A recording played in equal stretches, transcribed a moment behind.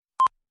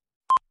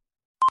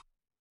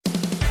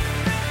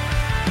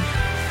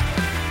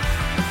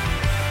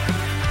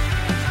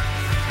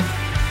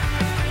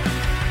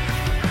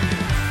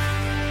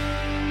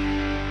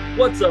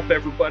What's up,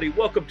 everybody?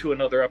 Welcome to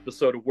another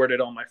episode of Where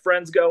Did All My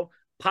Friends Go?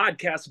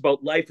 Podcast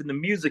about life in the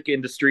music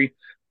industry.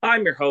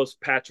 I'm your host,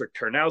 Patrick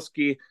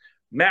Tarnowski.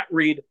 Matt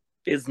Reed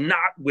is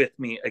not with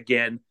me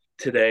again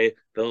today,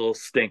 the little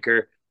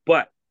stinker,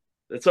 but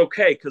it's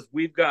okay because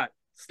we've got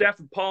Steph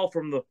and Paul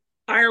from the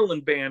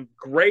Ireland band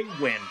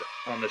Greywind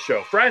on the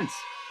show. Friends,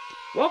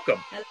 welcome.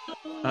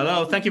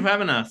 Hello, thank you for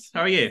having us. How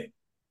are you?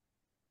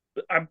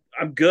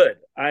 I'm good.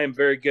 I am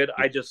very good.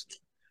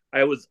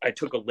 I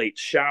took a late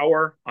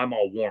shower. I'm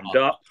all warmed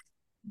up.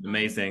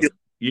 Amazing.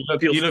 You look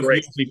great.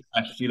 beautifully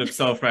fresh. You look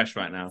so fresh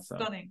right now. So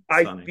Stunning.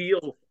 Stunning.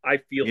 I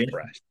feel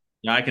fresh.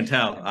 Yeah, I can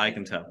tell. I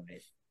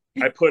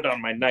put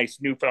on my nice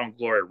Newfound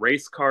Glory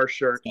race car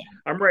shirt.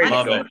 I'm ready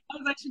to go. It. I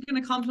was actually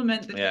going to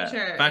compliment the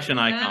t-shirt. Fashion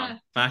icon.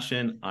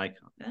 Fashion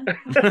icon.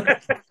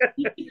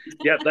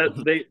 Yeah,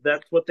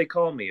 that's what they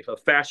call me, a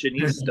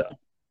fashionista.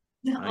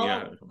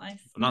 Nice.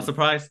 I'm not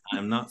surprised.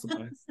 I'm not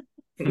surprised.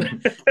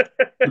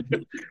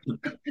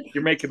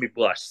 You're making me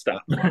blush.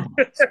 Stop.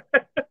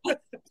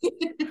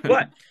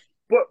 But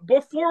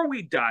before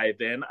we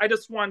dive in, I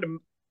just wanted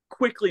to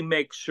quickly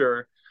make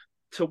sure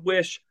to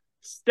wish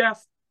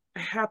Steph a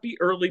happy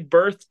early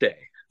birthday.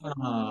 You're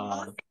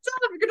gonna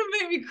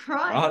make me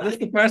cry. Oh, this is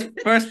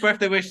the first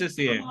birthday wish this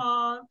year.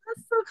 Oh,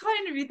 that's so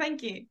kind of you.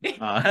 Thank you.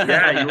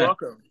 Yeah, you're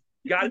welcome.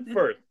 Got it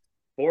first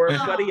for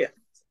everybody else.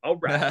 All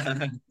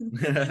right.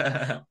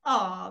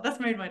 Oh, that's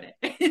made my day.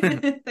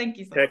 Thank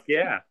you so much. Heck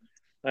yeah.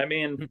 I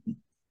mean,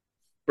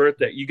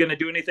 birthday. You gonna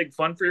do anything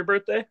fun for your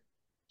birthday?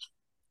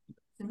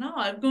 No,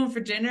 I'm going for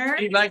dinner.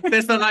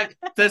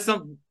 There's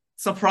some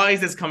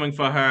surprises coming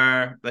for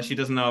her that she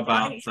doesn't know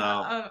about.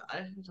 I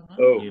don't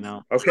know. You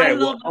know. Okay,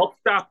 well, I'll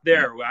stop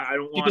there. I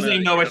don't want. She doesn't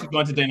even know where she's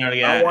going to dinner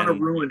yet. I don't want to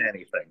ruin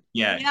anything.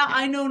 Yeah. Yeah,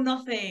 I know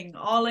nothing.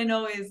 All I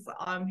know is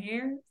I'm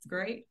here. It's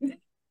great.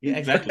 Yeah,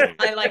 exactly.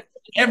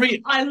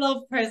 I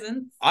love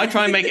presents. I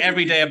try and make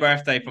every day a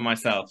birthday for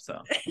myself.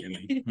 So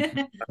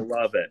I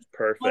love it.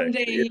 Perfect. One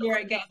day a year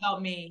I get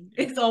about me.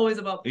 It's always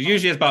about. It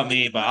usually is about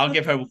me, but I'll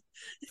give her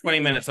 20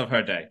 minutes of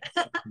her day.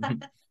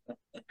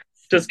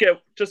 just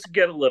get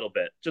a little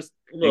bit, just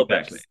a little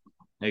bit.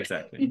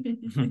 Exactly.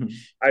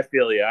 I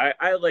feel you.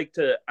 I like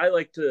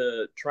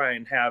to try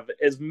and have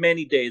as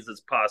many days as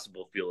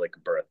possible feel like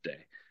a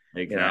birthday.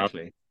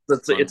 Exactly. You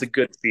know? It's a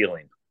good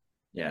feeling.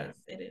 Yeah,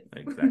 yes, it is.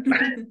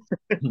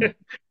 Exactly.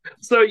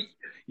 So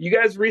you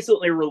guys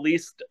recently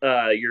released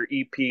your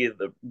EP,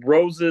 "The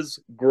Roses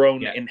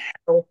Grown in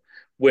Hell,"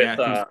 with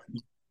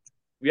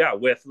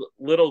with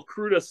Little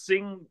Cruda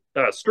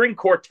string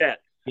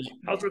quartet.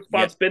 How's the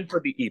response been for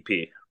the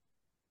EP?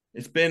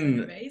 It's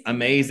been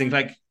amazing.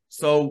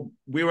 So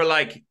we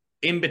were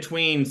in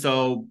between,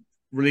 so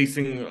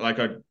releasing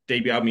our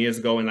debut album years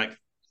ago and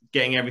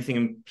getting everything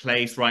in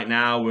place right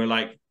now.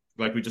 We're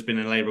we've just been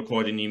in LA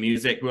recording new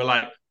music.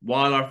 We're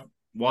while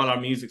our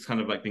music's kind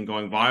of been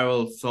going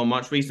viral so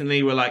much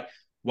recently, we're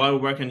while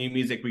we're working on new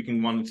music,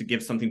 wanted to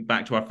give something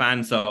back to our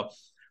fans. So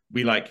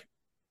we got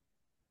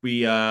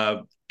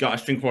a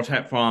string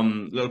quartet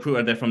from Little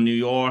Cruda. They're from New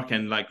York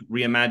and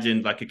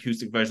reimagined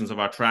acoustic versions of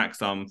our tracks,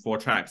 4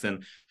 tracks,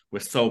 and we're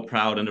so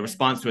proud. And the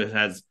response to it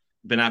has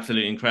been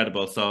absolutely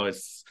incredible. So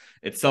it's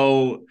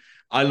so,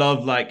 I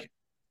love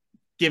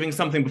giving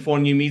something before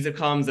new music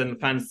comes and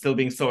fans still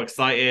being so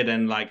excited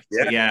and we're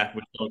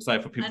so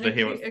excited for people to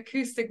hear it.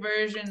 Acoustic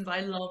versions. I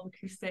love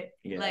acoustic.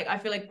 I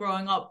feel like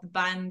growing up, the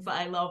bands that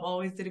I love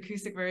always did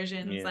acoustic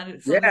versions, and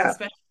it's so special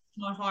to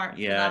my heart.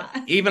 Yeah,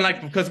 even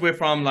because we're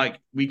from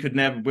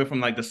we're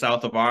from the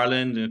south of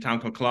Ireland in a town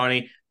called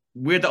Killarney.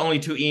 We're the only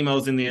 2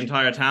 emos in the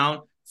entire town.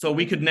 So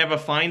we could never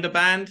find a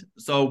band.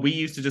 So we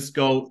used to just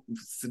go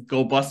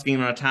busking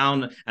in our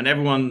town,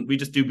 and we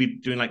just be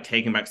doing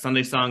Taking Back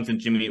Sunday songs and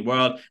Jimmy Eat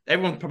World.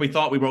 Everyone probably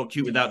thought we wrote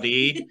Cute Without the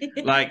E.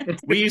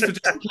 We used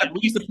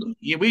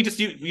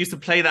to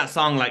play that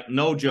song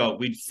no joke.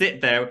 We'd sit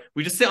there.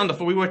 We just sit on the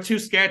floor. We were too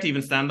scared to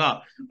even stand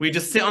up. We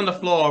just sit on the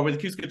floor with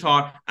acoustic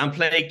guitar and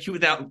play Cute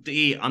Without the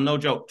E on no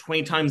joke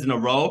 20 times in a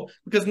row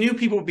because new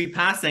people would be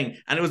passing,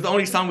 and it was the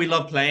only song we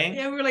loved playing.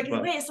 Yeah, we were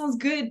wait, it sounds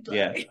good.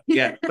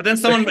 Yeah. But then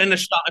someone in the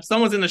shop. If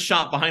someone's in the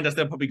shop behind us,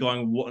 they're probably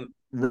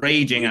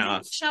raging at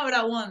us. Shout it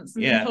out once.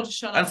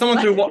 And someone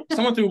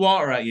threw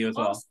water at you as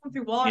well. Someone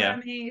threw water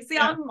at me. See,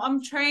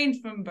 I'm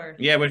trained from birth.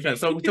 Yeah, we're trained.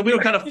 So we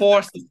were kind of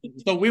forced.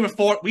 So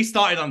we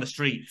started on the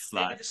streets.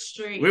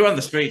 We were on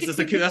the streets.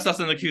 That's us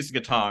an acoustic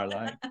guitar,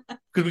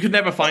 because we could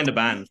never find a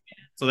band.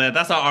 So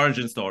that's our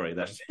origin story.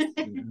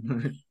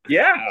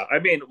 Yeah, I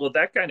mean, well,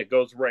 that kind of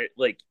goes right,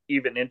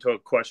 even into a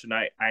question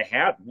I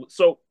had.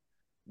 So,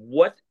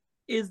 what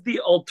is the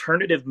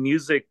alternative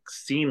music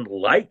scene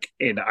like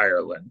in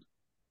Ireland?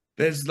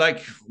 There's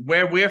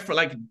where we're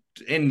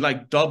in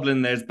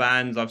Dublin, there's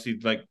bands, obviously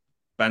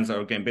bands that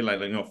are getting big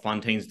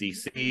Fontaines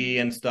DC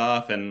and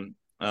stuff, and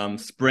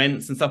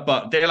Sprints and stuff,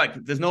 but they're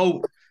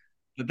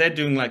they're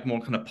doing more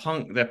kind of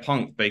punk. They're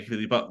punk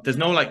basically, but there's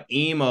no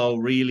emo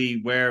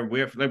really. Where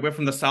we're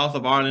from the south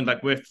of Ireland,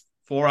 we're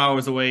 4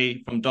 hours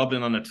away from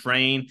Dublin on a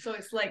train. So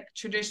it's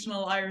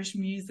traditional Irish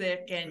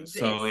music, and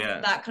so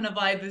that kind of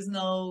vibe. There's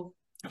no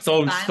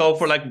So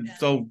for like,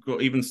 so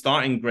even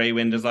starting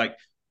Greywind is like,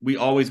 we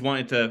always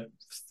wanted to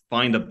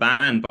find a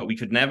band, but we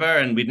could never,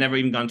 and we'd never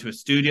even gone to a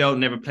studio,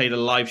 never played a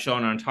live show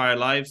in our entire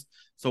lives.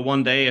 So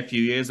one day, a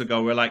few years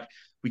ago, we're like,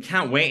 we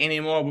can't wait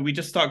anymore. Will we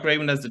just start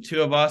Greywind as the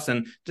two of us?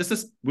 And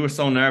we were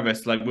so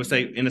nervous. Like we'll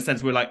say, in a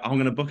sense, we're like, I'm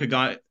going to book a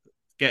guy,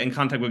 get in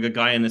contact with a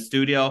guy in the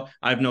studio.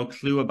 I have no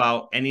clue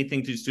about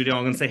anything to the studio.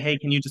 I'm going to say, hey,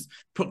 can you just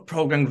put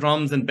program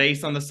drums and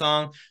bass on the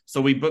song?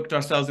 So we booked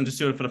ourselves into the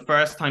studio for the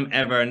first time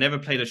ever, never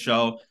played a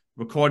show,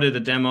 recorded a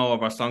demo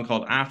of our song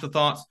called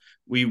Afterthoughts.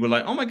 We were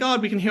like, oh my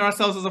God, we can hear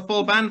ourselves as a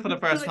full band for the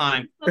first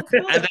time.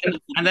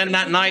 and then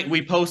that night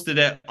we posted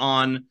it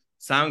on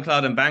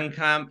SoundCloud and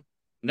Bandcamp.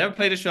 Never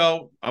played a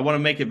show. I want to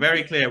make it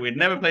very clear. We'd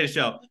never played a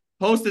show.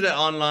 Posted it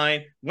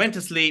online, went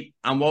to sleep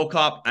and woke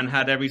up and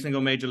had every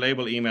single major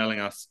label emailing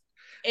us.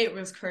 It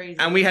was crazy.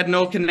 And we had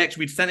no connection.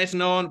 We'd sent it to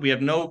no one. We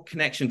have no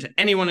connection to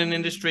anyone in the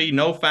industry,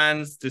 no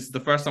fans. This is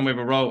the first time we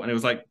ever wrote. And it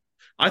was like,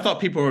 I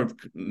thought people were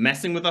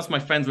messing with us. My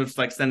friends were just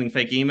like sending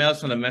fake emails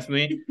trying to mess with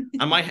me.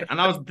 Then I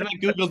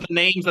Googled the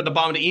names at the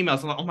bottom of the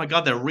emails. I'm like, oh my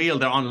God, they're real.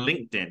 They're on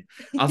LinkedIn.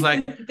 I was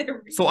like,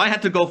 so I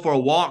had to go for a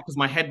walk because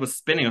my head was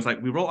spinning. I was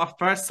like, we wrote our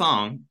first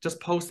song, just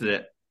posted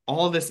it.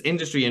 All this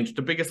industry and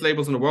the biggest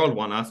labels in the world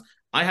want us.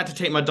 I had to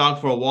take my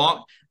dog for a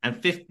walk,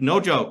 and no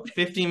joke,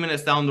 15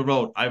 minutes down the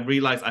road, I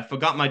realized I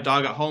forgot my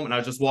dog at home and I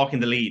was just walking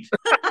the lead.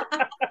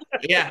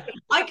 Yeah.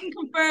 I can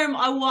confirm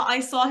I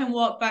saw him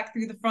walk back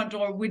through the front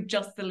door with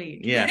just the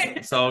lead.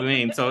 Yeah. So I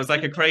mean, so it's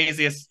like a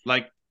craziest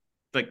like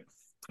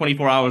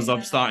 24 hours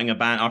of starting a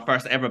band, our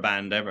first ever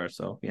band ever.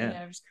 So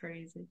yeah. It was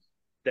crazy.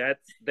 That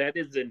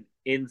is an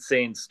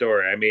insane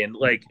story. I mean,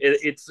 like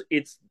it's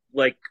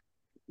like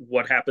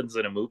what happens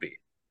in a movie.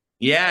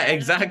 Yeah,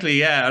 exactly.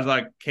 Yeah. I was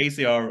like,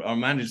 Casey, our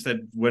manager,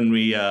 said when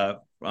we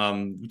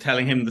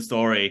telling him the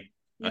story,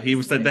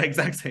 he said the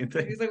exact same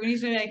thing. He's like, we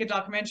need to make a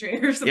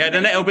documentary or something. Yeah,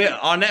 then it'll be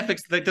on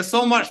Netflix. Like, there's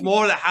so much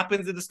more that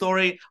happens in the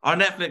story. Our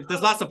Netflix,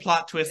 there's lots of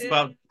plot twists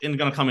going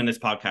to come in this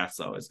podcast,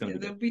 so it's going to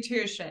there'll be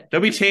tears shed.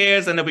 There'll be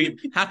tears, and there'll be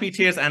happy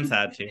tears and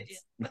sad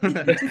tears.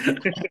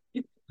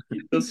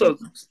 So,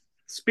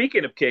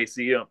 speaking of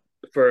Casey,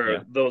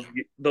 for those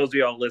of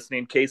y'all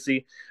listening,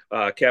 Casey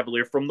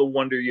Cavalier from the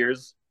Wonder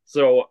Years.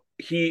 So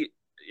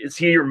is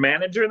he your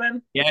manager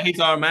then? Yeah,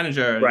 he's our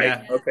manager. Right.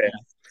 Yeah. Okay.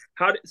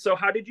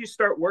 How did you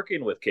start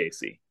working with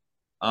Casey?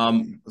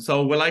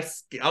 So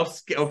I'll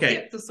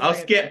skip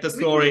the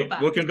story.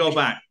 We can go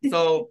back.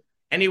 So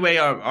anyway,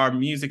 our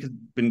music has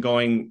been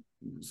going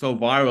so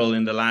viral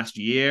in the last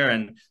year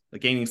and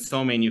gaining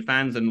so many new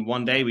fans. And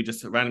one day we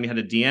just randomly had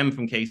a DM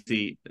from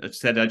Casey that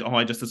said, "Oh,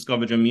 I just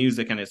discovered your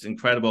music and it's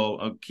incredible.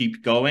 I'll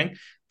keep going."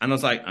 And I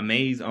was like,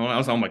 amazing. I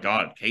was, oh my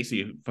God,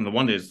 Casey from the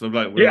Wonders. So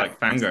we're like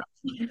fangirls.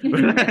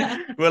 And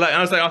I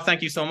was like, oh,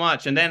 thank you so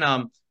much. And then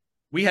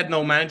we had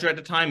no manager at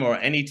the time or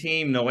any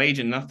team, no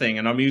agent, nothing.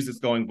 And our music's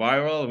going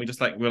viral. And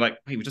we're like,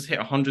 hey, we just hit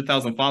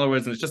 100,000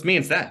 followers and it's just me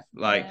and Steph.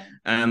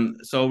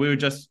 So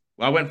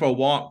I went for a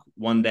walk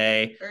one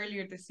day.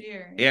 Earlier this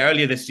year. Yeah,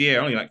 earlier this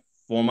year, only like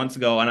 4 months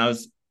ago. And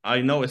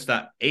I noticed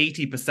that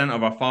 80%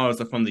 of our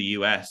followers are from the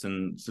US.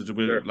 And so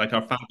like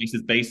our fan base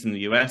is based in the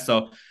US.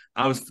 So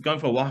I was going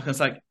for a walk. I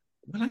was like,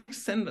 will I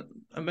send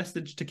a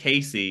message to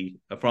Casey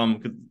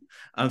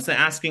I was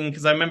asking,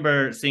 because I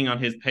remember seeing on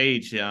his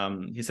page,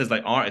 he says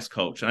like artist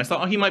coach. And I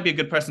thought, he might be a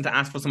good person to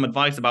ask for some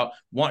advice about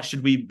what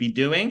should we be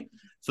doing.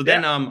 So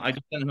then I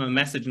just sent him a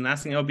message and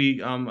asking,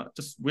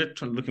 we're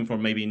looking for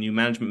maybe a new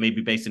management,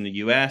 maybe based in the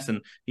US.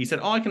 And he said,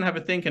 I can have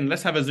a think and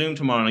let's have a Zoom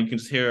tomorrow and you can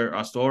just hear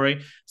our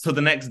story. So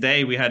the next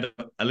day we had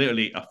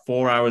literally a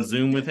 4-hour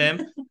Zoom with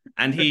him.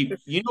 And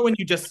when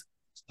you just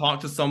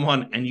talk to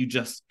someone and you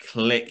just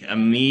click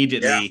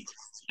immediately. Yeah.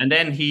 And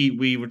then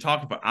we were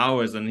talking for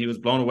hours and he was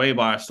blown away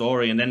by our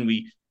story. And then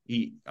we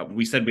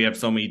said we have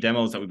so many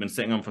demos that we've been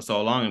sitting on for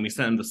so long and we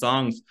sent him the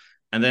songs.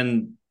 And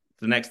then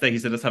the next day he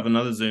said, let's have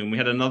another Zoom. We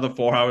had another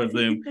 4-hour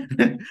Zoom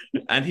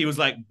and he was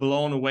like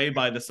blown away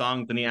by the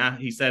songs. And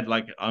he said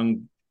like,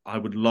 I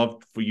would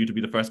love for you to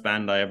be the first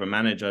band I ever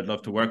manage. I'd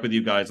love to work with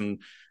you guys. And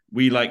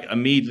we like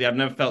immediately, I've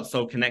never felt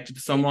so connected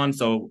to someone.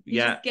 So he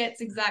just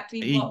gets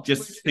exactly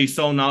he's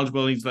so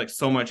knowledgeable. He's like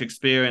so much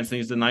experience and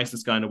he's the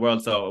nicest guy in the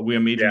world. So we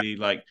immediately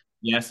like,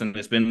 yes. And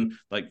it's been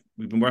like,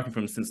 we've been working for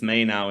him since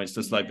May now. It's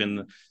just like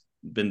been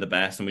the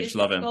best and we just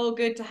love him. It's so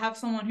good to have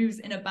someone who's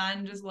in a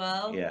band as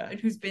well. Yeah. And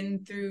who's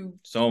been through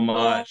so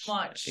much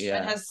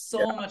and has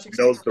so much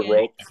experience. Knows the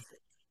ropes.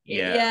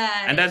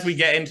 Yeah. And as we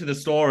get into the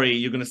story,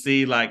 you're going to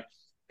see like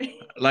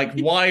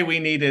why we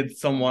needed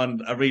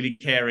a really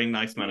caring,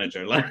 nice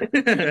manager.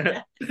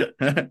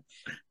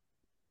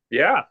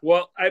 Yeah.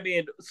 Well, I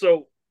mean,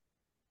 so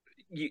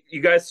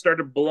you guys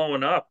started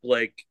blowing up.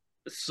 Like,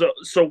 so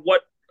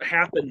what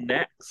happened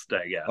next?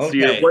 I guess.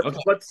 Okay.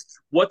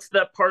 What's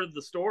that part of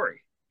the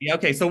story? Yeah.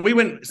 Okay. So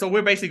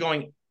we're basically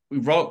going. We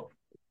wrote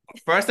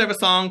first ever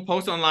song,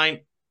 posted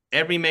online.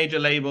 Every major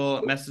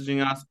label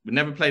messaging us. We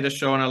never played a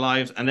show in our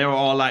lives, and they were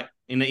all like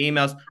in the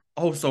emails.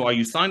 Oh, so are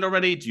you signed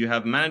already? Do you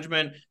have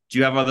management? Do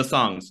you have other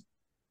songs?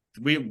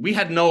 we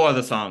had no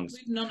other songs.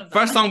 None of that.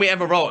 First song we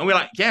ever wrote, and we're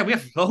like, yeah, we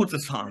have loads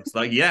of songs.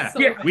 Like, yeah,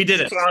 we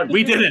did it.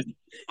 We did it.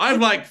 I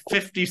have like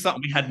 50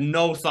 something. We had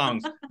no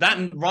songs.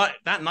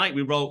 That night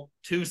we wrote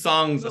 2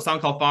 songs, a song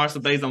called Forest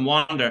Ablaze and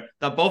Wander,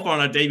 that both are on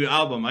our debut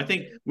album. I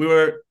think we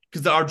were,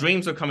 because our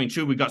dreams were coming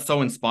true, we got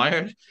so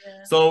inspired.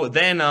 Yeah. So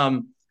then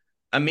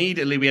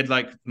immediately we had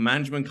like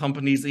management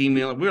companies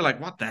email. We were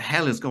like, what the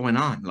hell is going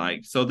on?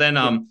 Like, so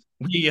then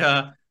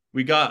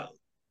we got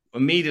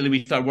immediately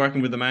we started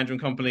working with the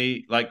management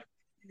company like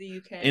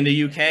in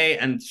the UK,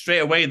 and straight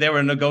away they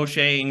were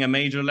negotiating a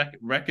major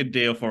record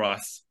deal for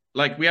us.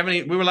 Like we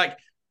were like,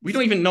 we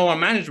don't even know our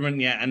management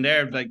yet, and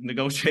they're like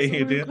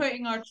negotiating a deal.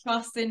 Putting our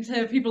trust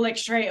into people like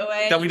straight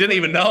away that we didn't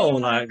even know.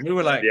 Like we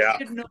were like, we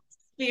had no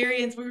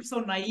experience. We were so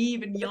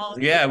naive and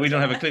young. Yeah, we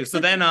don't have a clue. So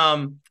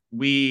then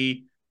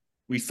we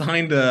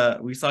signed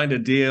a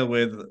deal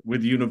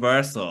with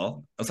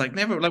Universal. I was like,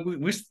 never, like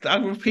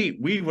I'll repeat,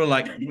 we were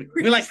like,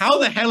 how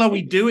the hell are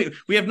we doing?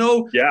 We have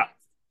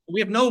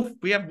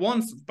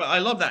once, but I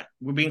love that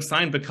we're being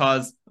signed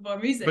because of our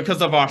music,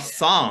 because of our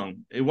song.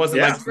 It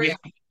wasn't like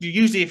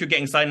usually if you're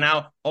getting signed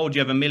now, do you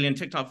have 1 million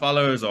TikTok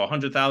followers or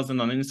 100,000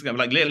 on Instagram?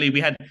 Like literally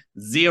we had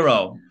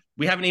 0.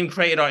 We haven't even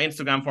created our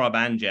Instagram for our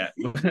band yet.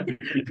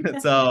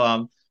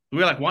 So we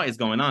were like, what is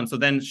going on? So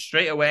then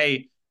straight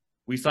away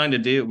we signed a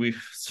deal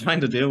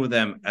with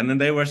them, and then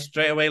they were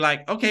straight away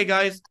like, okay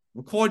guys,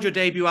 record your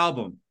debut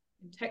album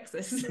in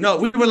Texas. No,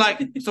 we were like,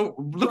 so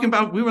looking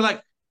back, we were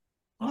like,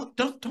 oh,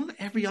 don't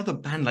every other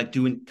band like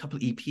do a couple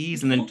of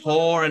EPs and then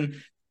tour and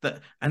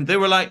they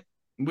were like,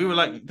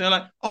 they're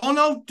like, oh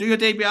no, do your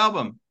debut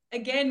album.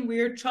 Again,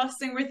 we're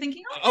trusting, we're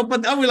thinking,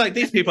 but we're like,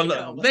 these people,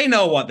 they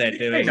know what they're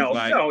doing. They know.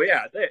 Like,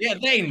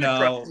 they know.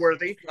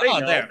 Trustworthy.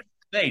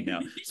 They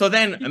know. So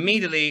then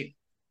immediately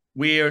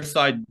we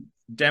started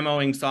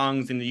demoing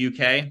songs in the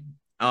UK.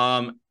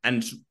 And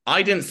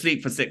I didn't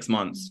sleep for 6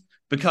 months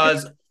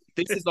because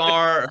this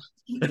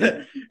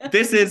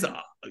is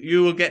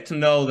you will get to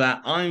know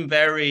that I'm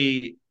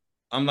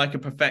like a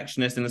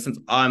perfectionist in the sense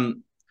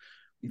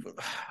You're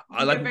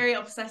very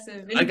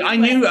obsessive. I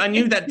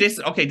knew that this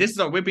is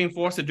we're being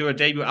forced to do a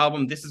debut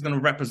album. This is going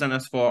to represent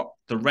us for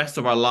the rest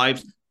of our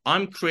lives.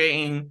 We're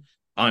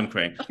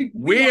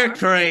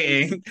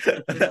creating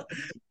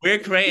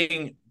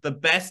the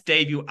best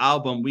debut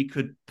album we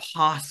could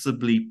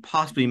possibly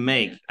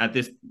make at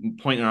this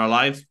point in our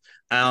lives.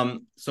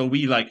 So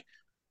we like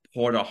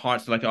poured our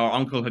hearts, like our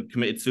uncle had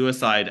committed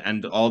suicide,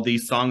 and all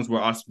these songs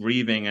were us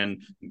grieving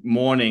and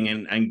mourning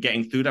and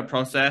getting through that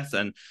process,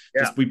 and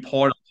just we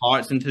poured our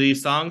hearts into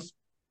these songs.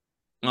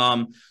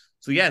 So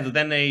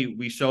then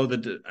we showed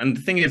that, and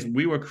the thing is,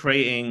 we were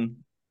creating.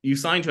 You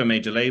sign to a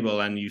major label,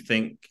 and you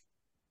think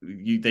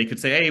they could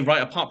say, "Hey,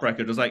 write a pop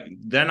record." It was like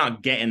they're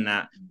not getting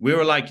that. We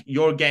were like,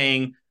 "You're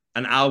getting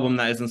an album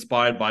that is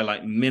inspired by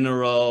like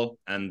Mineral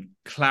and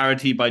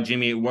Clarity by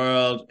Jimmy Eat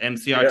World,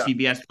 MCR,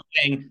 TBS,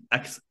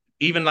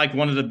 even like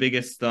one of the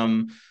biggest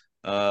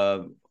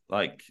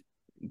like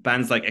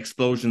bands like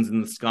Explosions in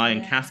the Sky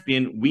and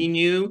Caspian." We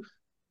knew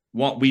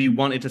what we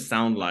wanted to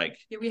sound like.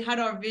 Yeah, we had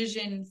our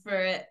vision for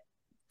it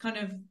kind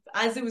of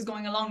as it was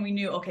going along. We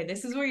knew, okay,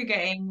 this is where you're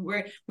getting.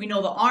 We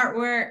know the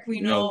artwork.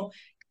 We know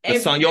the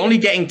song. You're only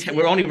getting.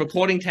 We're only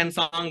recording 10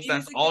 songs.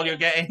 That's all you're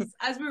getting.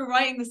 As we were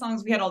writing the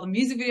songs, we had all the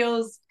music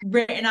videos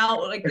written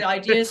out, like the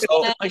ideas.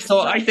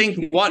 So I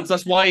think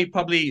that's why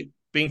probably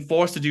being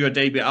forced to do your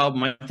debut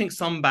album. I think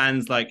some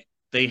bands like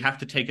they have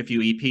to take a few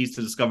EPs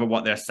to discover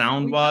what their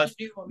sound was.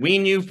 We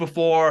knew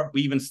before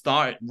we even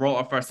wrote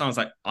our first songs,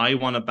 like, I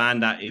want a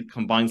band that it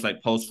combines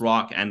like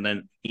post-rock and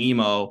then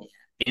emo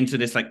into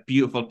this like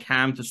beautiful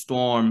Calm to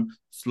Storm,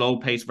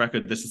 slow-paced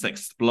record that just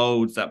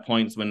explodes at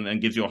points and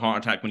gives you a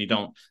heart attack when you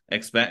don't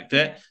expect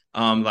it.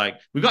 Like,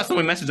 we got so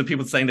many messages of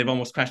people saying they've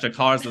almost crashed their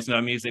cars listening to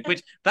our music,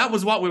 which that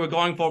was what we were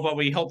going for, but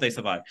we hope they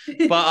survive.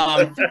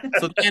 But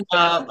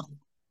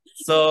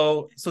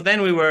so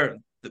then we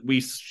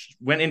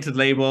went into the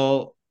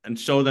label and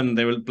showed them.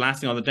 They were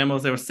blasting all the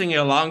demos. They were singing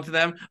along to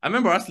them. I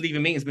remember us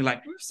leaving meetings being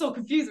like, we're so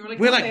confused.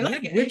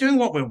 We're doing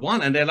what we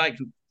want. And they're like,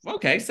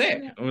 okay,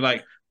 sick. Yeah. We're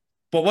like,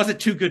 but was it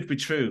too good to be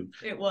true?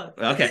 It was.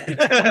 Okay.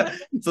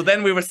 So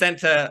then we were sent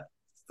to,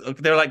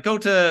 they were like, go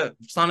to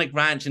Sonic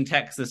Ranch in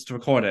Texas to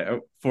record it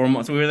for a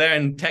month. So we were there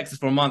in Texas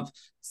for a month.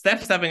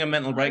 Steph's having a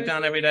mental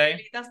breakdown every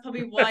day. That's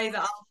probably why the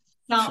album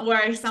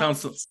where it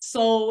sounds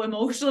so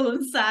emotional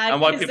and sad,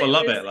 and why people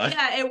love it. Like,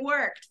 yeah, it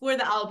worked for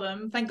the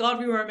album. Thank God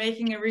we were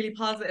making a really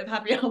positive,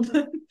 happy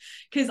album,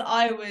 because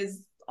I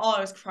was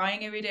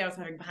crying every day. I was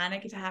having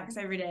panic attacks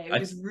every day. It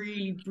was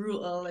really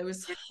brutal. It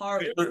was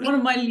hard. One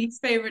of my least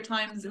favorite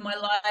times in my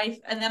life.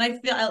 And then I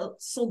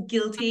felt so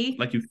guilty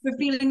for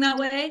feeling that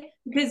way,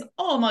 because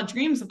all my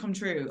dreams have come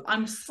true.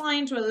 I'm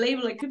signed to a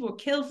label, like, people were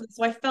killed for this.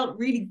 So I felt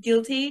really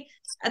guilty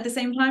at the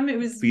same time. It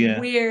was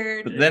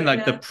weird. But then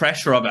the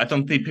pressure of it, I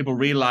don't think people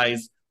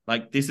realize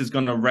like this is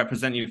going to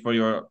represent you for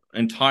your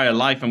entire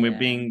life, and we're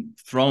being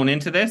thrown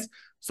into this.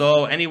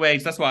 So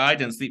anyways, that's why I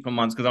didn't sleep for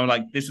months, because I'm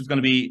like, this is going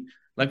to be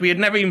Like we had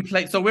never even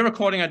played. So we're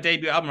recording our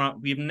debut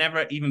album. We've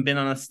never even been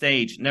on a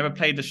stage, never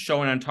played the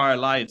show in our entire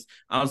lives.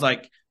 I was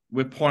like,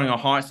 we're pouring our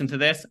hearts into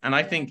this. And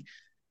I think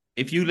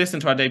if you listen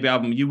to our debut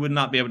album, you would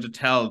not be able to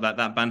tell that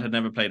band had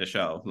never played a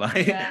show.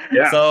 Like,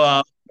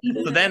 so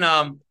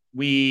then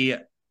we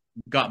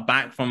got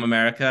back from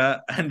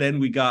America, and then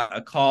we got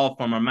a call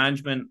from our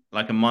management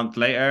like a month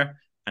later,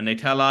 and they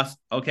tell us,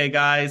 okay,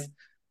 guys,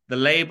 the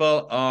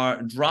label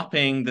are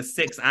dropping the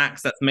 6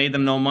 acts that's made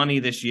them no money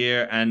this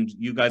year, and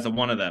you guys are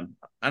one of them.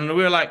 And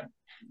we were like,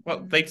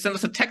 well, they sent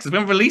us a text. We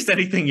haven't released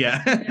anything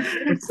yet.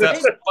 So,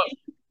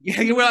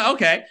 yeah, you were like,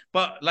 okay.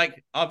 But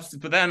like, obviously,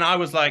 but then I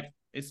was like,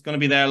 it's going to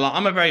be there a lot.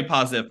 I'm a very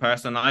positive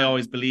person. I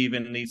always believe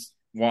in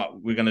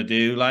what we're going to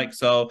do. Like,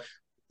 so,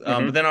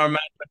 but then our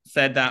management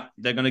said that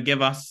they're going to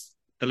give us,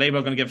 the label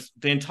are going to give us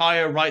the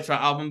entire rights to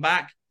our album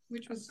back.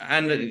 Which was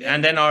and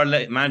then our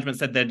management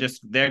said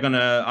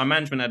our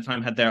management at the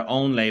time had their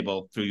own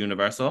label through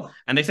Universal,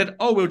 and they said,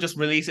 oh, we'll just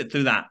release it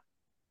through that.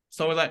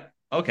 So we're like,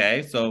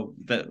 okay, so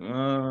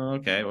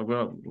okay,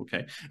 well,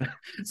 okay.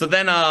 So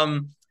then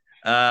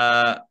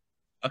a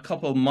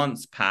couple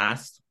months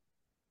passed,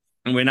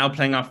 and we're now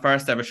playing our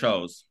first ever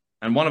shows,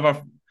 and one of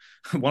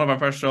our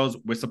first shows,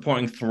 we're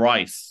supporting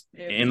Thrice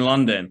in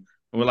London.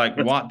 We're like,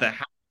 what the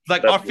hell?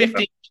 Like our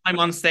 15th time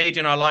on stage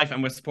in our life,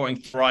 and we're supporting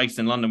Thrice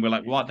in London. We're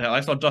like, what the hell?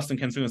 I saw Dustin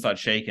Kinsoon and started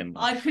shaking.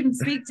 I couldn't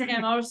speak to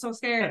him. I was so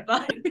scared.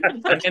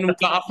 And then we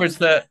got offers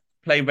to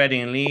play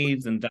Reading and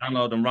Leeds and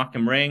Download and Rock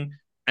and Ring.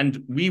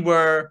 And we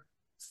were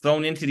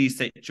thrown into these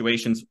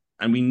situations,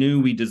 and we knew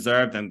we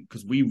deserved them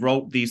because we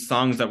wrote these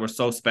songs that were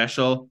so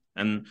special.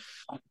 And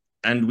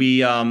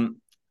we and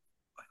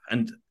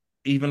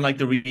even like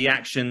the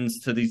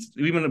reactions to these,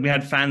 even we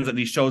had fans at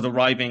these shows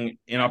arriving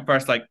in our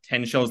first like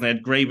 10 shows, and they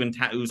had Greywind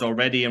tattoos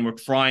already and were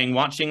crying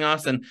watching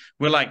us, and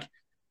we're like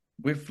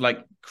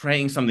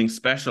creating something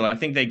special. I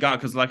think they got,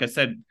 because like I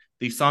said,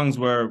 these songs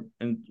were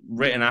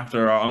written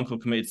after our uncle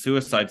committed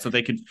suicide, so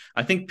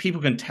I think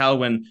people can tell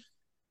when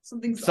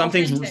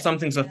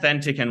something's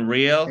authentic and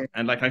real.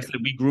 And like I said,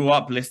 we grew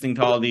up listening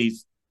to all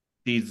these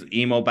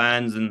emo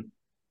bands, and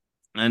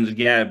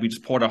yeah, we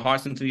just poured our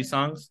hearts into these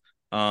songs.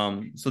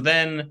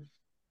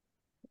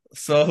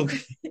 So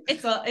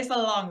it's a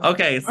long one.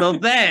 Okay, so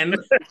then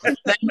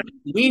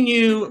we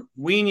knew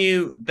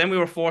then we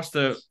were forced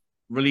to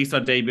release our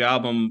debut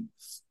album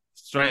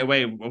straight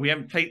away.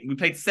 We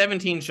played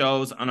 17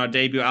 shows on our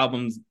debut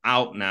album's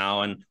out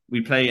now, and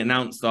we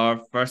announced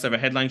our first ever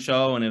headline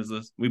show, and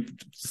we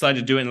decided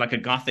to do it in like a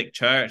Gothic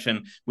church,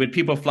 and we had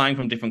people flying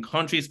from different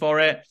countries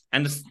for it,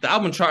 and the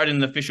album charted in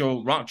the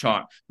official rock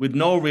chart with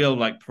no real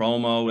like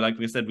promo. Like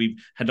we said, we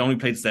had only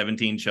played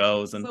 17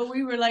 shows, and so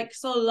we were like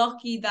so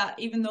lucky that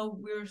even though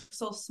we were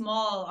so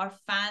small, our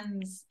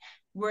fans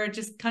were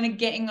just kind of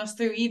getting us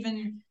through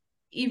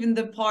even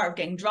the part of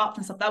getting dropped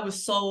and stuff. That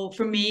was so,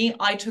 for me,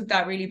 I took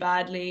that really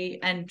badly,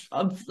 and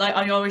like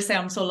I always say,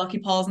 I'm so lucky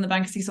Paul's in the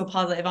bank because he's so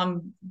positive.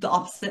 I'm the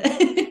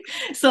opposite.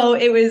 So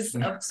it was,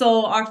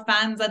 so our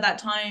fans at that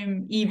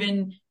time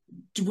even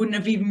wouldn't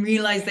have even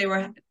realized they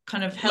were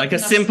kind of helping like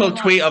a us simple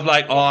so tweet of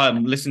like, oh,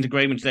 I'm listening to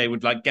Greywind today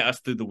would like get us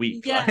through the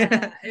week.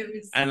 Yeah. It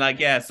was, and like,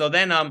 yeah, so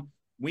then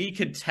we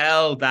could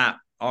tell that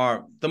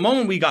the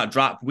moment we got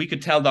dropped, we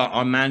could tell that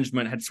our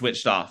management had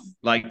switched off.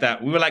 Like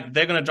that, we were like,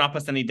 they're gonna drop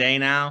us any day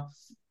now.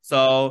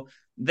 So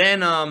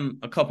then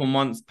a couple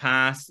months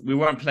passed. We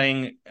weren't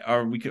playing,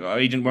 our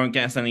agent weren't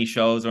getting us any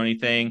shows or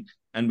anything.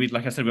 And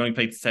like I said, we only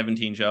played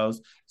 17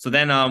 shows. So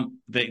then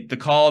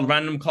the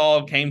random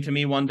call came to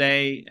me one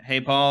day.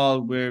 Hey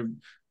Paul,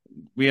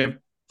 we have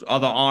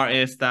other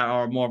artists that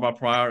are more of our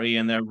priority,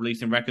 and they're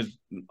releasing records.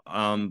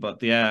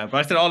 But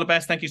I said, all the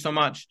best, thank you so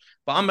much.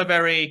 But I'm a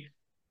very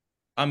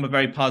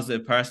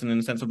positive person in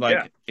the sense of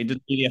like, it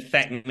didn't really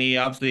affect me.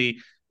 Obviously,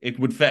 it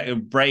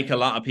would break a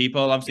lot of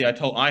people. Obviously,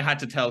 I had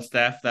to tell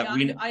Steph that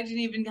they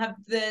didn't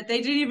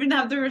even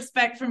have the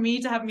respect for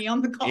me to have me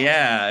on the call.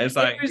 Yeah, it's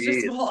like, it was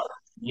just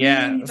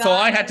yeah. So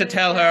I had to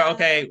tell her,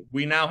 okay,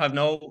 we now have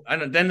no,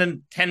 and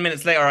then 10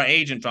 minutes later, our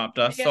agent dropped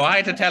us. So I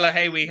had to tell her,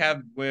 hey,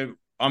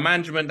 our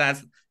management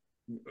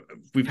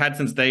we've had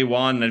since day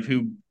one, and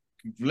who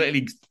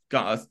literally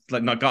got us,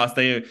 like not got us,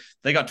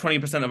 they got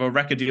 20% of a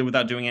record deal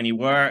without doing any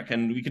work,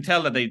 and we could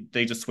tell that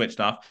they just switched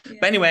off.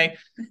 But anyway,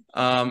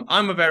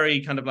 I'm a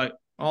very kind of like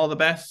all the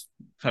best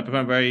type of,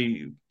 I'm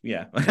very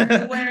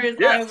whereas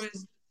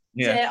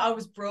I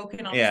was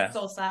broken. I was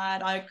so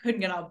sad. I couldn't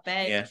get out of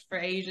bed for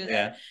ages.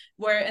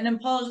 And then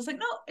Paul was just like,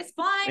 no, it's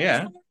fine.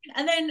 Yeah. It's fine.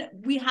 And then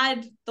we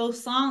had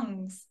those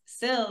songs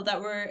still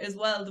that were as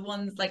well the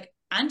ones like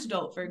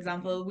Antidote, for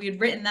example. We had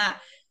written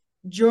that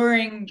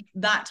during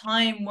that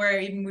time where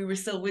even we were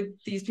still with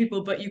these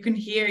people, but you can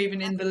hear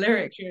even in the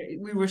lyric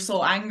we were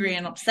so angry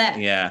and upset.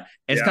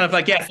 It's kind of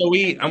like, so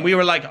we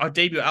were like, our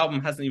debut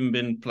album hasn't even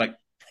been like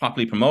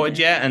properly promoted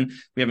yet, and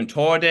we haven't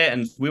toured it,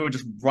 and we were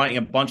just writing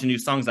a bunch of new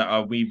songs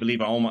that we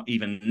believe are almost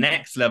even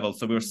next level.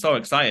 So we were so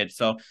excited.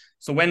 So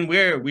when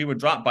we were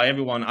dropped by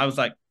everyone, I was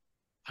like,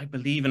 I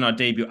believe in our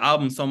debut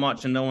album so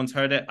much and no one's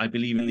heard it. I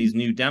believe in these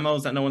new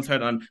demos that no one's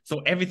heard. And so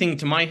everything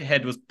to my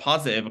head was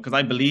positive because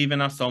I believe in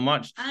us so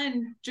much.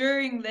 And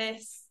during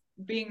this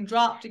being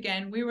dropped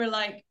again, we were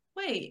like,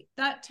 wait,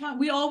 that time,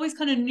 we always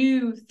kind of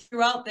knew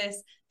throughout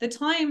this, the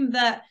time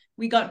that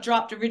we got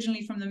dropped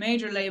originally from the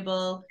major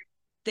label,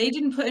 they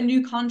didn't put a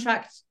new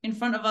contract in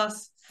front of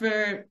us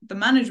for the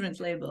management's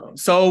label.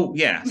 So,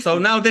 yeah. So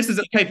now this is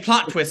a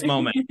plot twist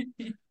moment.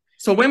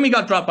 So when we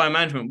got dropped by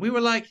management, we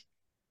were like,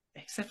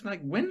 except for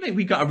like when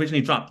we got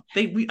originally dropped,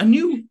 I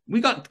knew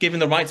we got given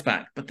the rights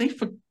back, but they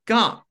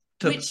forgot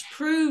to. Which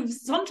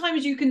proves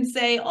sometimes you can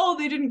say, oh,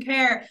 they didn't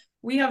care.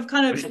 We have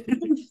kind of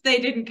they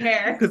didn't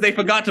care because they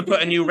forgot to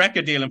put a new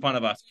record deal in front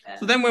of us. Yeah.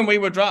 So then when we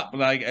were dropped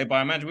like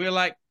by a manager, we were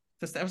like,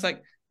 I was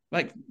like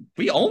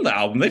we own the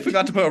album. They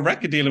forgot to put a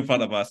record deal in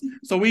front of us.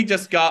 So we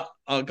just got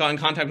in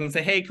contact and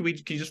say, hey, can you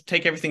just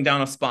take everything down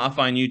off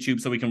Spotify and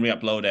YouTube so we can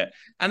re-upload it?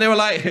 And they were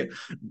like,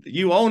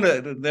 you own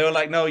it. They were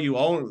like, no, you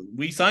own.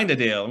 We signed a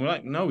deal. And we're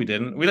like, no, we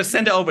didn't. We just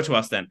send it over to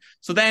us then.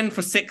 So then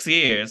for 6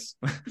 years.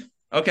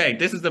 Okay,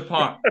 this is the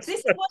part. This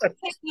is what's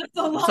taking us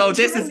so long. So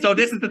this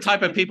is the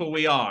type of people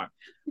we are.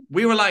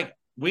 We were like,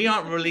 we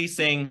aren't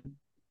releasing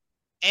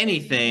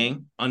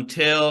anything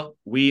until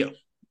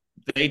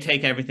they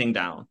take everything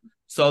down.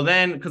 So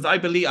then, because I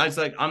was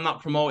like, I'm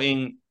not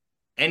promoting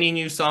any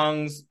new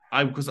songs.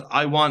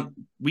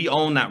 We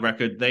own that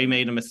record. They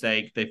made a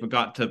mistake. They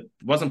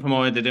wasn't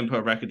promoted. They didn't put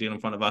a record deal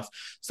in front of us.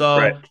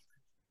 So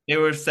They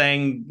were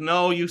saying,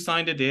 no, you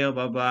signed a deal,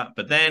 blah, blah.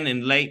 But then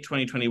in late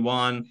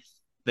 2021,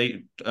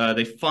 they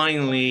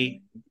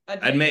finally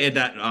admitted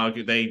that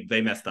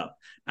they messed up.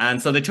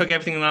 And so they took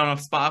everything down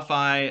off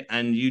Spotify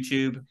and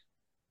YouTube.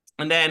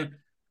 And then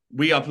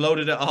we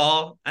uploaded it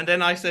all. And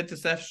then I said to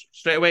Seth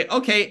straight away,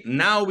 okay,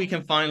 now we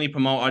can finally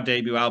promote our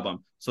debut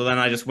album. So then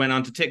I just went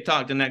on to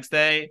TikTok the next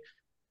day,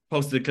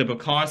 posted a clip of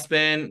Car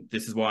Spin.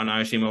 This is what an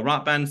Irish emo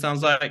rock band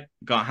sounds like.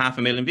 Got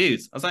 500,000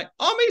 views. I was like,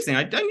 oh, amazing.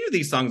 I knew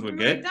these songs were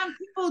good. Damn,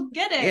 people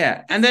get it.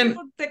 Yeah. And then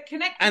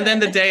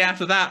the day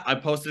after that, I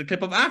posted a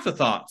clip of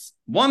Afterthoughts.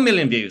 1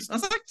 million views. I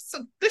was like,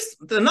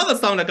 another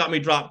song that got me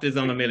dropped is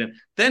on 1 million.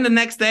 Then the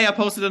next day I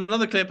posted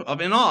another clip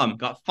of In Autumn,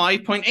 got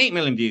 5.8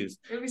 million views.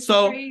 It was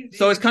crazy.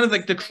 So it's kind of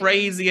like the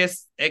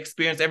craziest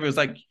experience ever. It was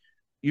like,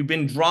 you've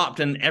been dropped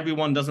and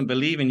everyone doesn't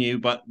believe in you,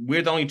 but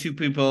we're the only two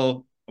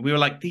people. We were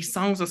like, these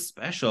songs are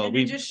special. And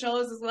it just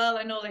shows as well.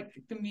 I know like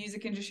the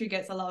music industry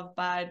gets a lot of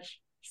bad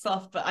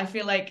stuff, but I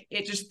feel like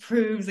it just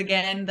proves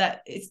again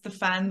that it's the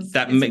fans.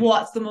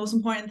 What's the most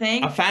important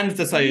thing. Our fans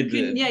decided.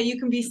 You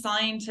can be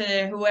signed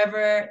to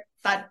whoever.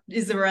 That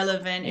is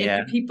irrelevant.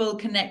 If people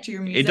connect to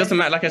your music, it doesn't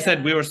matter. Like I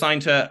said, we were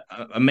signed to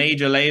a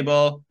major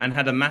label and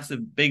had a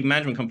big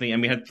management company,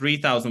 and we had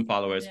 3,000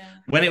 followers. Yeah.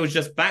 When it was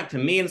just back to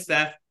me and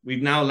Steph,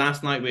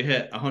 last night we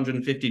hit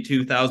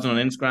 152,000 on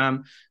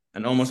Instagram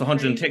and almost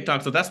 100 on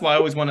TikTok. So that's why I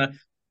always want to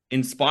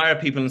inspire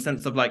people in the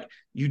sense of like,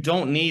 you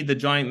don't need the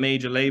giant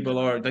major label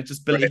or like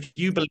just believe. If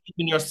you believe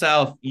in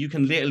yourself, you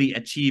can literally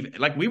achieve.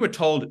 Like we were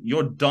told,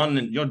 you're done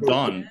and you're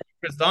done.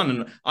 It's done.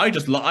 And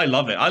I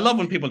love it. I love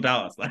when people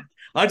doubt us. Like,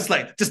 I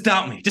just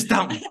doubt me.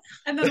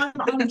 And then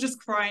I'm just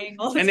crying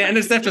all the time.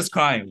 And Steph just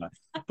crying.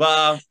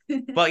 But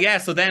yeah,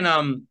 so then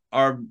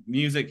our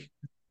music,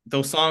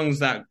 those songs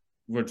that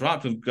were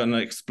dropped have gonna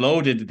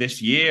exploded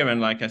this year.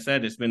 And like I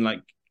said, it's been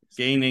like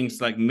gaining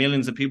like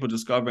millions of people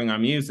discovering our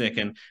music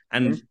and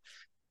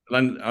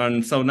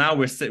so now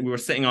we were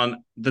sitting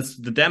on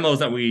the demos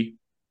that we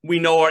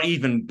know are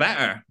even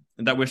better,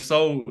 that we're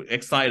so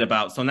excited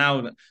about. So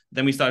now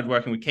then we started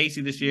working with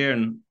Casey this year,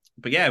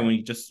 but yeah,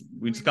 we just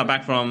got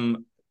back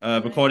from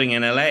recording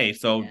in LA,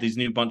 so these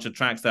new bunch of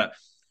tracks that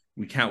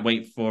we can't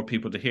wait for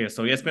people to hear.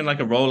 So yeah, it's been like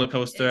a roller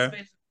coaster.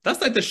 That's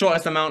like the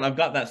shortest amount I've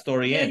got that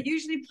story in.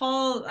 Usually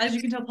Paul, as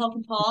you can tell, Paul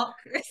can talk.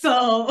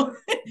 So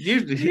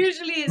usually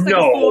it's like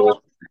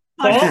Paul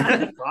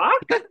can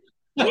talk?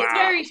 He's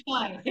very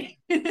shy.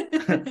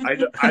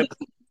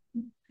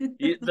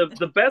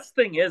 The best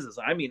thing is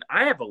I mean,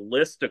 I have a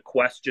list of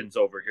questions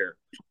over here.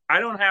 I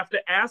don't have to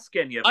ask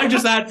any of them. I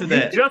just answered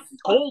it. You just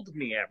told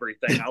me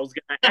everything I was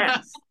going to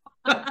ask.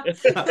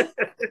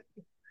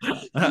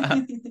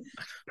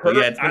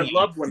 I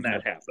love when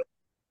that happens.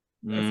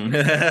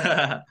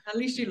 At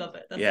least you love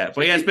it. But yeah,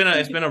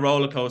 it's been a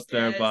roller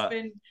coaster. But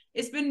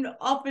it's been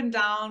up and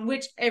down,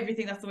 which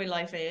that's the way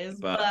life is.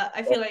 But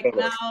I feel like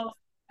now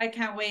I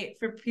can't wait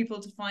for people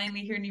to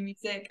finally hear new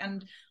music,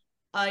 and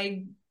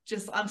I'm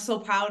so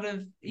proud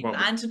of even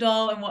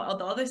Antidote and what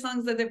the other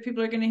songs that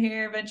people are going to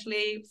hear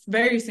eventually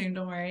very soon.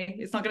 Don't worry,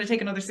 it's not going to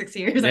take another 6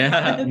 years.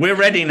 Yeah, we're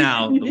ready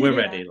now. We're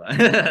ready.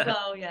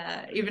 So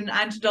yeah, even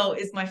Antidote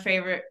is my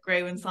favorite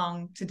Greywind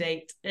song to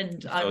date,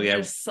 and I'm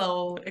just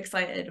so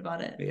excited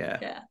about it.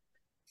 Yeah.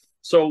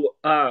 So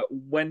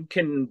when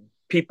can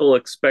people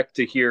expect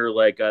to hear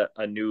like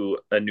a new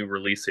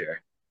release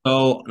here?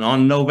 So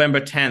on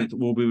November 10th,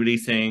 we'll be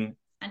releasing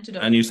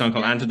a new song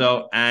called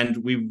Antidote, and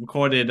we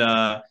recorded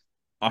our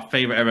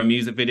favorite ever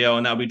music video,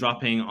 and that'll be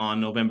dropping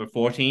on November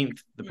 14th,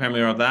 the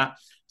premiere of that.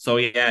 So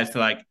yeah, it's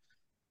like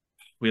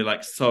we're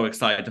like so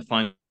excited to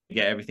finally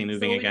get everything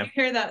moving again. When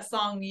you hear that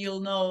song, you'll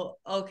know,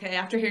 okay,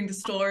 after hearing the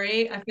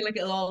story, I feel like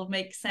it'll all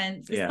make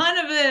sense. It's kind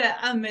of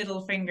a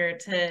middle finger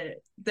to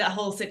the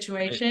whole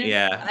situation.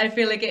 Yeah. I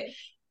feel like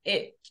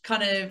it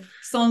kind of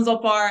sums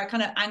up our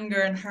kind of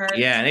anger and hurt.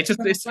 Yeah, and it's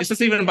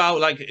just even about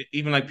like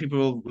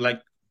people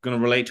like gonna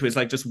relate to it. It's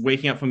like just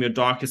waking up from your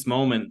darkest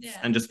moments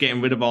and just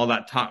getting rid of all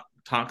that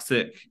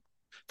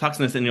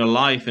toxicness in your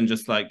life, and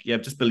just like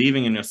just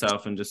believing in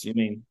yourself, and just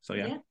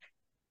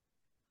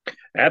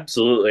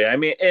Absolutely. I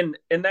mean, and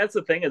that's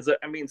the thing, is that,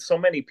 I mean, so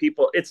many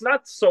people, it's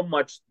not so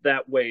much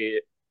that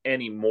way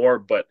anymore,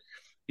 but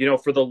you know,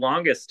 for the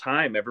longest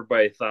time,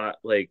 everybody thought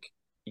like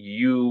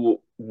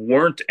you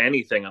weren't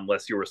anything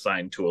unless you were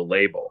signed to a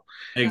label.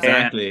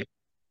 Exactly.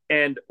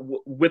 And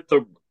with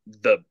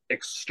the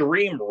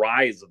extreme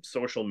rise of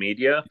social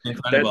media,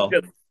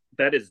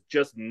 that is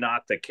just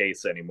not the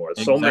case anymore.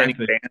 Exactly. So many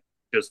bands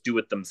just do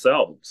it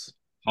themselves.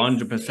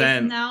 100%. It's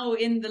now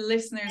in the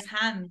listeners'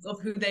 hands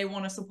of who they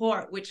want to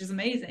support, which is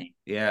amazing.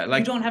 Yeah, like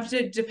you don't have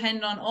to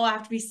depend on, I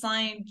have to be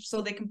signed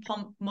so they can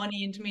pump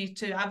money into me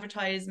to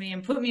advertise me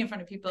and put me in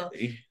front of people.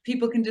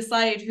 People can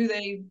decide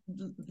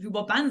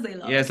what bands they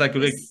love. Yeah, it's like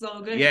so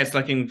good. Yeah, it's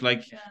like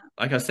like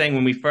I was saying,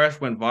 when we first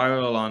went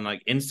viral on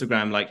like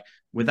Instagram, like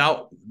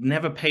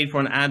never paid for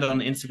an ad on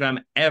Instagram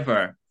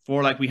ever.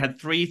 For like, we had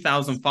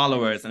 3,000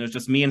 followers, and it was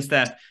just me and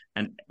Steph,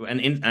 and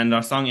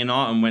our song In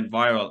Autumn went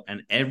viral,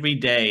 and every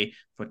day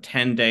for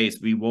 10 days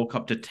we woke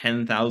up to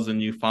 10,000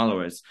 new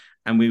followers,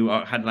 and we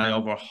had like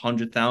over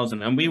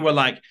 100,000, and we were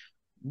like,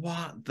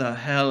 what the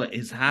hell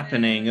is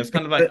happening? It's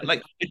kind of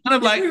like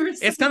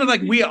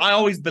I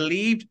always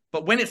believed,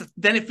 but when it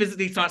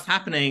physically starts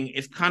happening,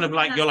 it's kind of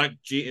like you're like,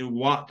 gee,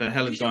 what the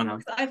hell is going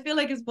on? I feel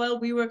like as well,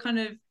 we were kind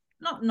of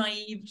not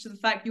naive to the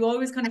fact, you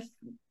always kind of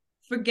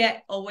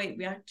forget,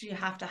 we actually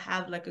have to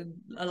have like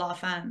a lot of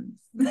fans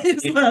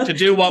to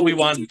do what we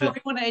want to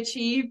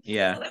achieve.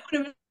 Yeah. So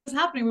when it was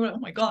happening, we were like, oh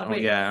my god,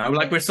 I'm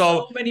like, we're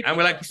so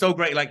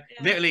great. Like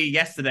literally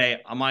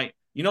yesterday, I might,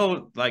 you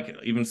know, like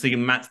even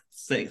thinking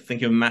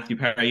of Matthew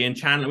Perry in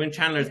Chandler, when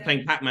Chandler's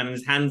playing Pac-Man and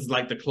his hands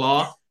like the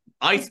claw.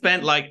 I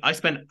spent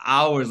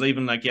hours,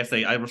 even like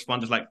yesterday, I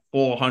responded to like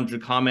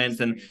 400 comments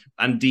and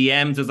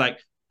DMs. It's like,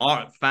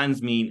 our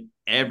fans mean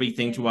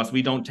everything to us.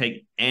 We don't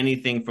take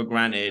anything for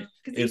granted.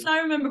 Because I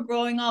remember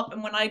growing up,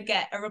 and when I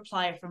get a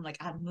reply from like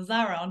Adam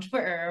Lazara on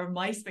Twitter or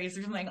MySpace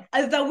or something,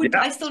 I still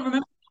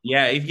remember.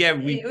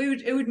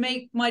 It would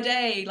make my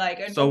day. Like,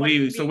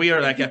 we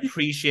are like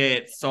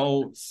appreciate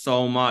so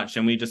much,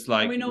 and we just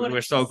like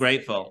we're so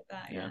grateful.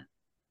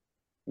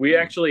 We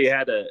actually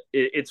had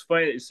it's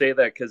funny to say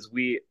that, because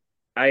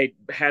I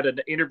had an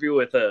interview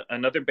with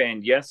another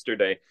band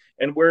yesterday,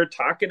 and we're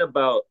talking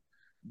about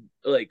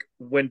like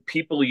when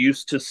people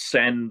used to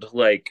send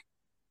like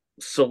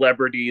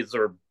celebrities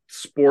or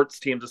sports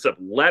teams and stuff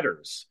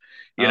letters,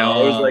 you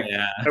know. It was like,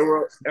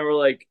 and we're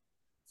like,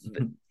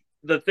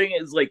 the thing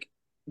is, like,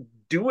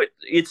 do it,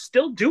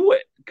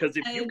 because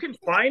if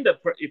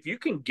you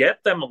can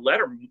get them a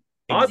letter,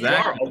 odds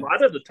are a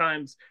lot of the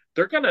times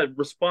they're gonna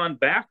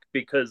respond back,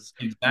 because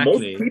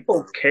most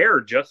people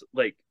care, just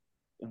like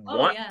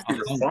want to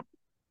respond.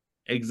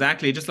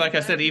 Exactly. Just like I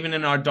said, even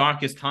in our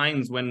darkest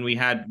times, when we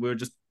had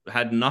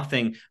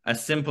nothing, a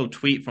simple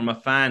tweet from a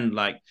fan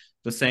like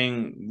the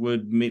saying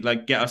would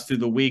get us through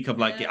the week of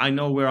like, I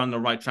know we're on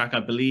the right track, I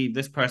believe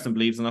this person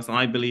believes in us, and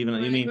I believe in it.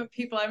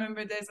 I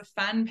remember there's a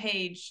fan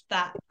page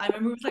that I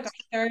remember it was like our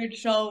third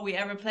show we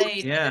ever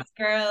played. This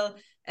girl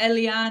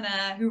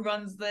Eliana, who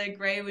runs the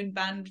Greywind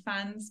band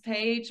fans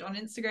page on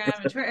Instagram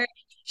and Twitter,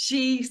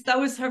 that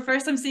was her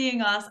first time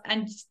seeing us,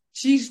 and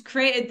she's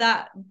created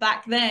that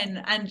back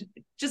then, and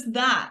just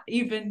that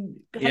even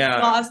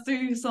got us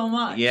through so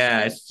much.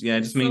 It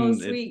just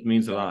means it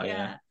means a lot.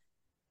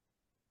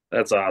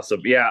 That's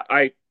awesome.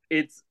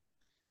 It's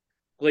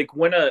like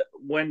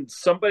when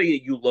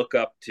somebody you look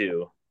up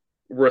to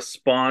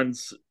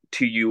responds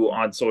to you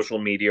on social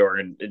media or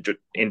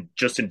in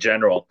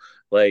general,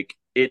 like,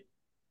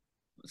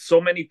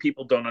 so many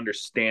people don't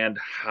understand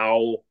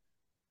how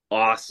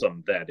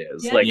awesome that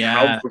is.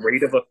 How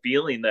great of a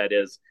feeling that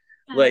is.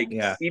 Like,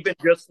 even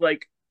just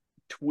like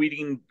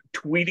tweeting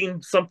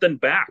something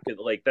back,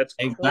 like, that's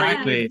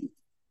exactly.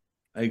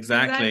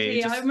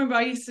 I remember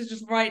I used to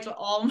just write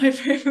all my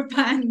favorite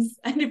bands,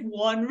 and if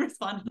one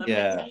responded,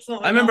 I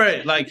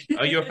remember like,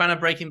 are you a fan of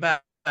Breaking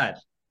Bad? I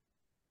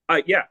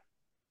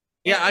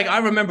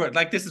remember,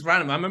 like, this is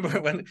random. I remember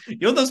when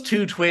those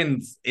two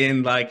twins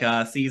in like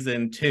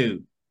season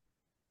 2,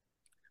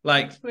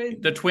 like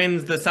the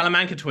twins, the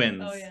Salamanca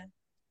twins. Oh yeah,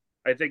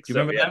 I think so. Do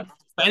you remember them?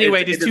 But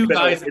anyway, these two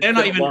guys, they're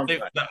not even.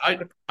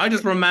 I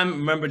just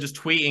remember just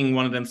tweeting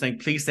one of them saying,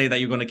 "Please say that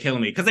you're going to kill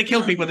me," because they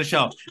kill people in the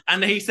show.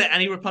 And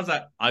he replies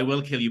like, "I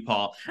will kill you,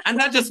 Paul," and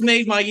that just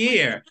made my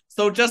year.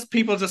 So just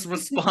people just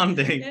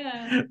responding,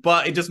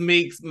 but it just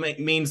means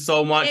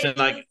so much, and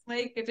like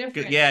make a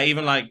difference.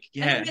 Even like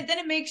and then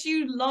it makes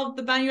you love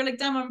the band. You're like,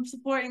 damn, I'm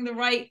supporting the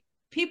right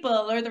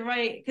people, or the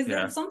right,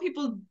 because some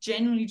people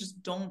genuinely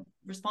just don't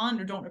respond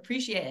or don't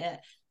appreciate it,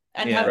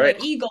 and have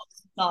like egos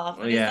stuff.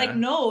 And it's like,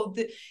 no,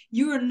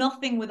 you are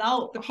nothing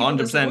without the people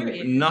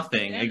 100%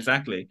 nothing.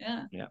 Exactly.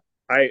 Yeah.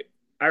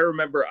 I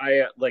remember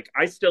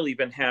I still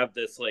even have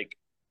this like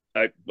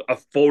a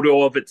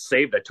photo of it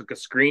saved. I took a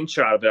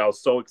screenshot of it. I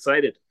was so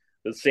excited.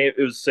 It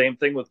was the same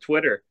thing with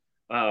Twitter.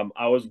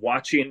 I was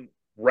watching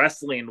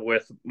wrestling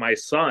with my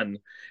son,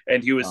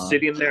 and he was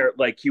sitting there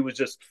like he was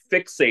just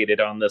fixated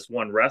on this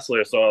one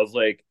wrestler. So I was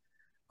like,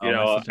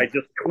 I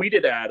just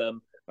tweeted at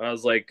him. I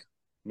was like,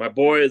 my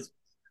boy is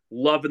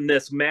loving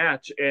this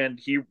match, and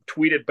he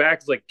tweeted back,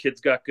 "It's like,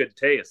 kid's got good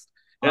taste."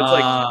 And it's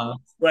like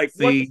what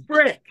the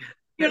frick?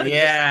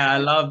 Yeah, I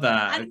love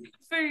that. And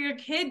for your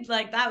kid,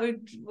 like that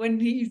would, when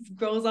he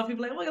grows up, he'd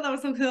be like, "Oh my God, that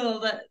was so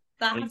cool." That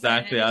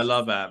exactly. I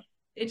love that.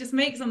 It just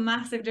makes a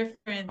massive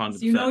difference.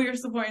 100%. You know, you're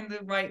supporting the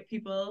right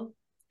people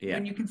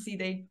when you can see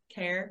they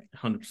care.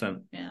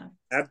 100%. Yeah.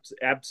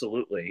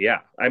 Absolutely. Yeah.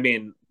 I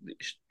mean,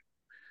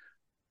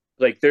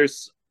 like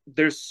there's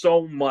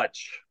so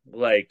much,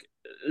 like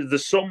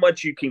there's so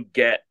much you can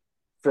get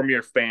from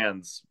your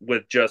fans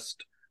with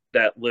just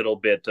that little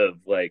bit of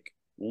like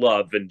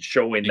love and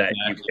showing that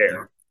you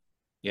care.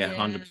 Yeah,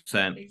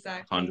 100%.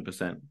 Exactly.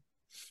 100%.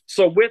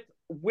 So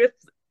with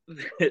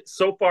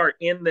so far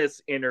in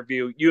this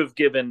interview, you have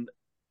given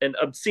an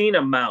obscene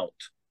amount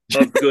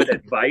of good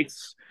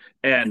advice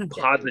and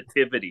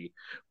positivity.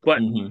 But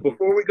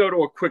before we go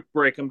to a quick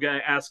break, I'm going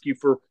to ask you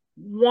for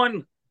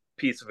one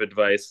piece of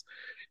advice.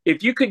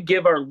 If you could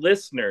give our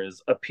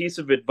listeners a piece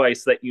of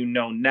advice that you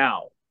know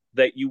now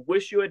that you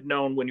wish you had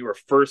known when you were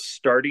first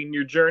starting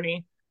your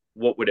journey,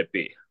 what would it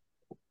be?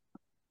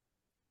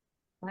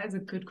 That is a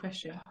good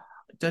question.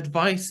 The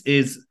advice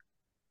is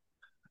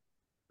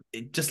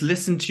just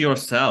listen to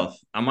yourself.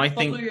 And I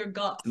think, follow your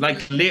gut.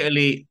 Like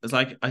literally, it's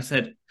like I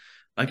said,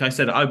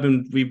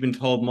 we've been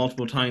told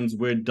multiple times,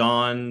 we're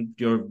done.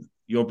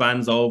 Your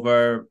band's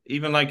over.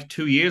 Even like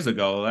 2 years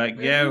ago, like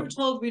we were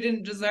told we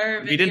didn't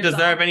deserve. We didn't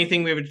deserve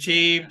anything we've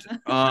achieved.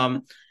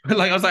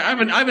 Like I was like, I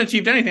haven't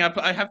achieved anything.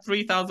 I have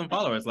 3,000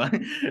 followers. Like,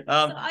 so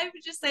I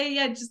would just say,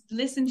 just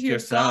listen to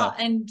yourself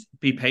and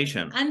be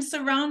patient and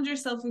surround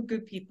yourself with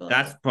good people.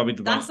 That's probably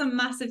that's a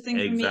massive thing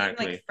for me.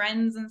 Like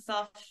friends and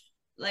stuff.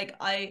 Like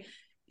and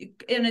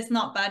it's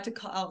not bad to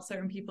cut out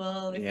certain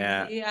people.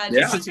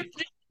 Just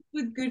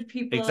with good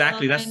people.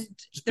 Exactly. And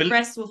the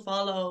rest will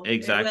follow.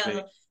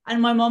 Exactly. And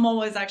my mom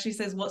always actually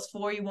says, what's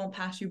for you won't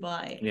pass you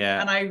by.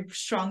 Yeah. And I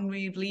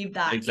strongly believe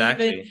that.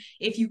 Exactly. Even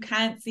if you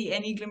can't see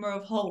any glimmer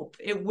of hope,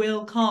 it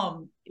will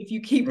come if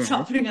you keep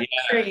chopping at the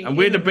tree. And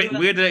we're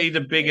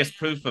the biggest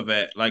proof of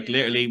it. Like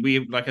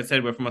literally, like I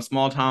said, we're from a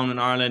small town in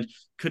Ireland,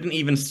 couldn't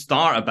even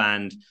start a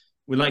band.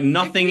 We're like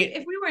nothing.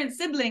 If we weren't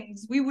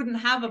siblings, we wouldn't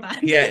have a band.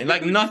 Yeah,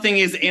 like nothing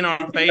is in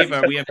our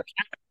favor. We have,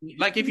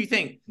 like, if you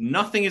think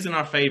nothing is in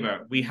our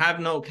favor, we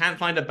can't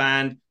find a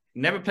band,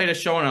 never played a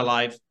show in our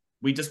life.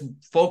 We just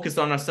focused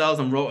on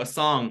ourselves and wrote a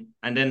song,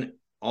 and then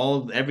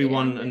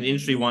everyone in the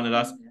industry wanted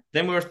us.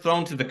 Then we were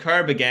thrown to the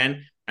curb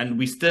again, and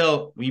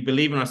we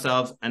believe in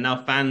ourselves, and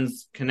now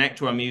fans connect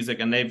to our music,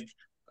 and they've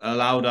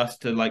allowed us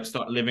to like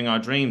start living our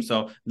dreams.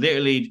 So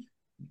literally,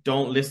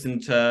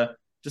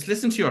 just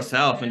listen to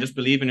yourself and just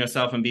believe in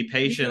yourself and be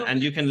patient,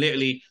 and you can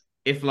literally,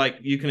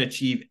 you can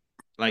achieve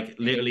like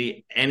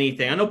literally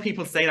anything. I know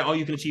people say that,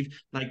 you can achieve,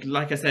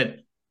 like I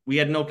said, we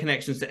had no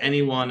connections to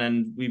anyone,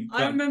 and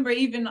I remember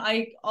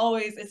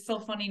it's so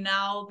funny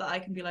now that I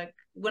can be like,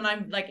 when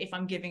I'm like, if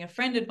I'm giving a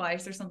friend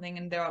advice or something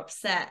and they're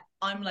upset,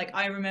 I'm like,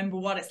 I remember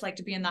what it's like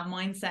to be in that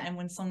mindset. And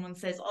when someone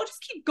says,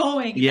 just keep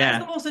going,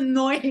 that's the most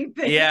annoying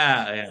thing.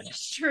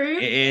 It's true.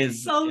 It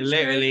is so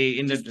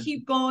literally just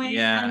keep going,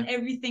 and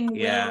everything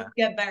will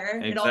get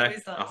better. Exactly. It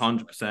always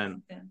does.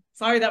 100%.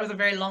 Sorry, that was a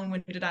very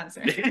long-winded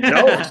answer.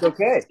 No, it's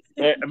okay.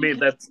 I mean,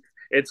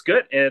 it's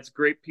good, and it's a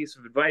great piece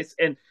of advice.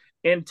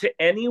 And to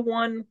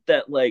anyone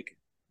that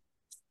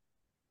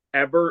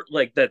ever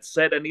that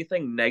said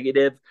anything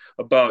negative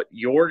about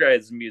your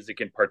guys'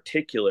 music in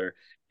particular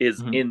is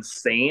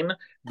insane,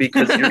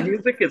 because your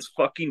music is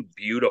fucking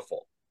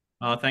beautiful.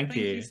 Oh, thank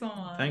you. Thank you so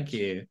much. Thank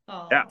you.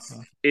 Oh. Yeah,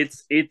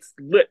 it's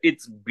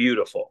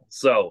beautiful.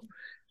 So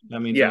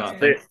that means a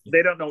lot. They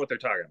don't know what they're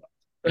talking about.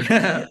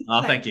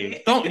 Oh, thank you.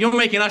 You're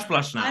making us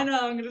blush now. I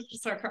know, I'm gonna just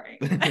start crying.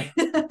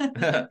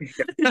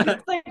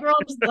 It's like we're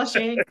all just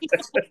blushing.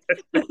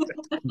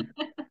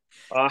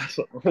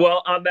 Awesome.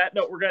 Well, on that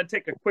note, we're going to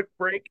take a quick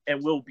break,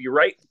 and we'll be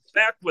right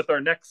back with our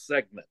next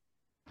segment.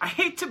 I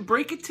hate to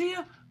break it to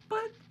you,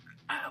 but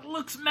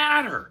looks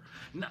matter.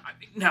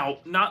 Now,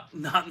 not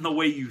in the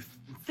way you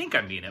think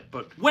I mean it,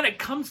 but when it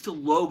comes to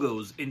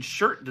logos and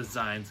shirt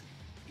designs,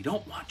 you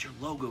don't want your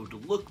logo to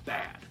look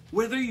bad.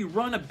 Whether you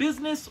run a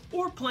business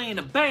or play in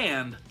a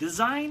band,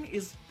 design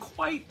is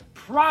quite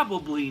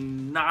probably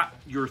not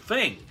your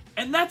thing.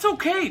 And that's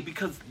okay,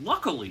 because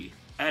luckily,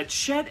 at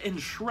Shed and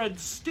Shred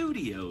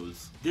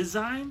Studios,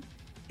 design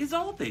is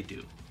all they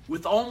do.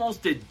 With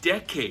almost a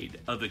decade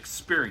of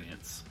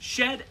experience,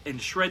 Shed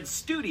and Shred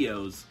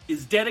Studios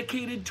is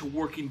dedicated to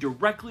working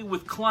directly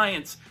with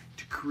clients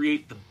to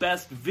create the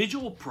best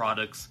visual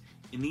products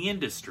in the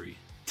industry.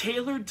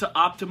 tailored to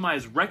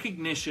optimize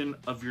recognition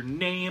of your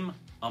name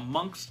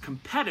amongst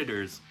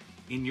competitors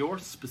in your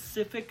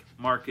specific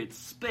market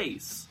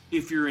space.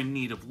 If you're in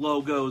need of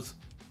logos,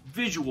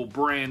 visual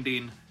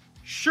branding,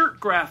 shirt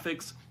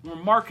graphics, or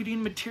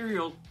marketing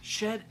material,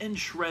 Shed and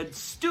Shred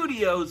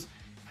Studios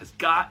has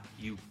got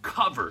you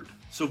covered.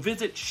 So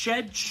visit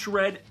Shed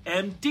Shred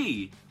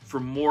MD for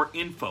more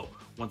info.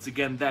 Once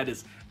again, that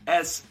is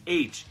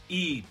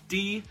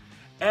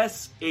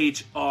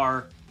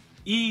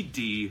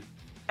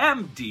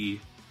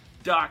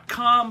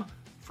SHEDSHREDMD.com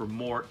for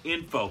more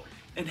info.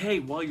 And hey,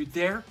 while you're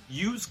there,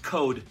 use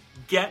code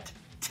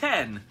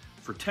GET10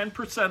 for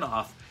 10%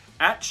 off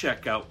at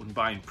checkout when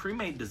buying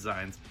pre-made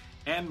designs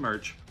and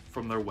merch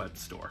from their web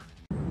store.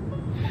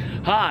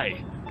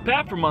 Hi,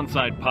 Pat from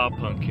Unside Pop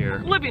Punk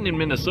here. Living in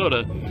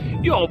Minnesota,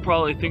 you all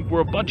probably think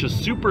we're a bunch of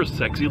super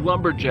sexy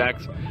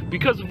lumberjacks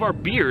because of our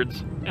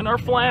beards and our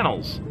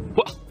flannels.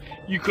 Well,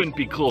 you couldn't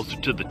be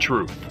closer to the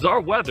truth. Our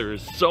weather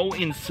is so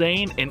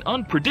insane and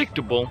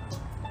unpredictable,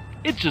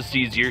 it's just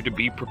easier to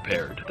be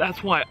prepared.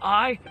 That's why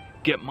I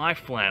get my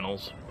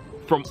flannels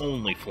from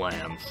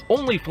OnlyFlans.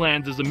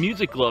 OnlyFlans is a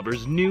music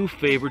lover's new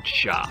favorite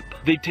shop.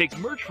 They take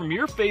merch from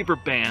your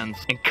favorite bands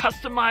and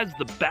customize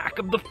the back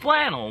of the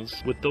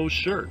flannels with those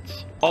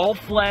shirts. All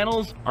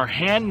flannels are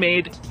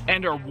handmade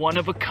and are one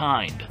of a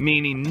kind,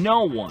 meaning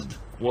no one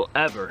will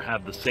ever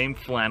have the same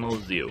flannel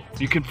as you.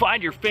 You can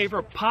find your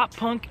favorite pop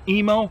punk,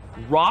 emo,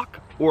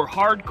 rock, or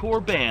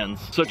hardcore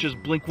bands such as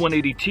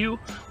Blink-182,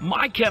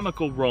 My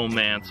Chemical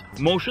Romance,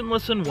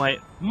 Motionless in White,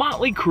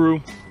 Motley Crue,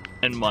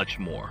 and much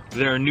more.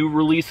 There are new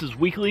releases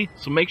weekly,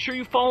 so make sure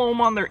you follow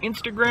them on their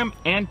Instagram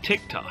and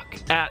TikTok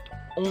at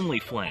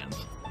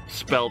OnlyFlans,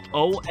 spelled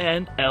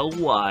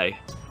OnlyFlanz.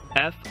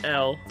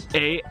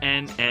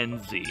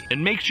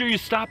 And make sure you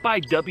stop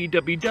by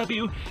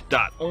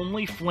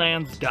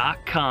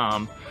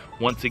www.onlyflans.com.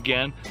 Once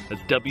again,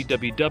 that's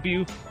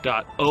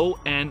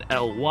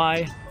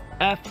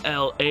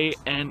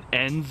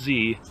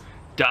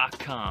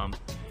www.onlyflanz.com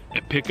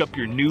and pick up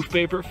your new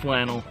favorite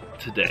flannel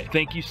today.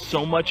 Thank you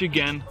so much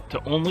again to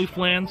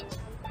OnlyFlans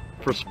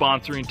for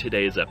sponsoring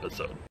today's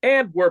episode.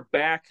 And we're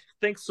back.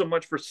 Thanks so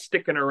much for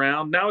sticking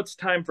around. Now it's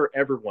time for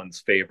everyone's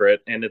favorite,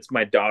 and it's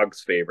my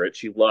dog's favorite.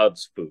 She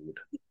loves food,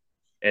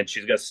 and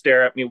she's going to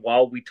stare at me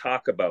while we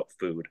talk about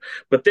food.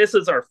 But this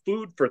is our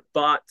food for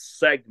thought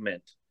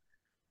segment.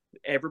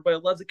 Everybody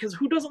loves it because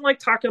who doesn't like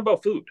talking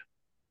about food?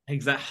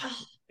 Exactly.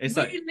 It's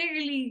we like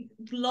literally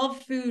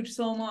love food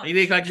so much.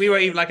 like we were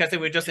even, like I said,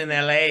 we were just in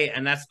LA,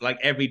 and that's like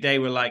every day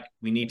we're like,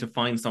 we need to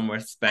find somewhere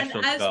special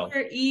and to as go.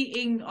 we're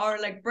eating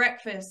our like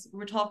breakfast,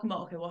 we're talking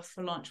about, okay, what's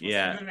for lunch? What's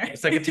for dinner?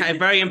 It's like a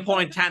very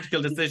important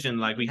tactical decision.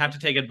 Like we have to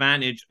take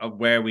advantage of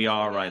where we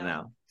are right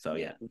now. So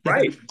yeah.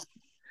 Right.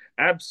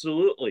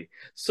 Absolutely.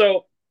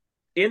 So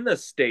in the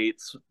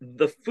States,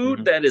 the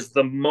food that is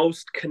the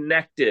most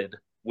connected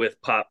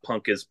with pop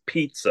punk is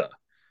pizza.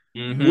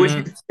 Would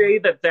you say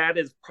that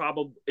is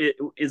probably,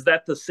 is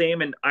that the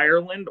same in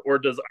Ireland, or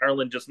does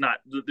Ireland just not,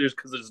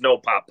 because there's no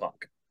pop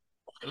punk?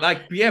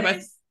 Like, yeah,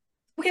 but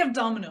we have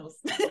Domino's.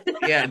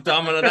 Yeah,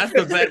 Domino's, that's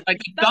the best. Like,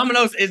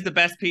 Domino's is the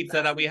best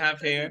pizza that we have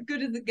here. As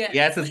good as it gets.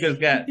 Yeah, it's as good as it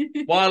gets.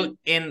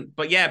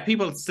 But yeah,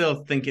 people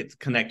still think it's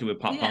connected with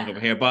pop punk over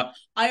here. But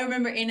I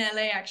remember in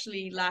LA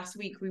actually last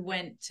week we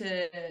went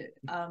to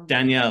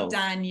Danielle's.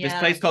 This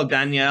place called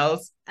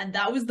Danielle's. And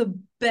that was the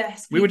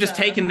best. We were just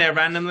taken there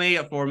randomly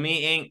for a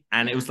meeting,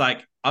 and it was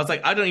like, I was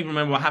like, I don't even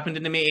remember what happened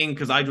in the meeting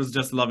because I was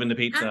just loving the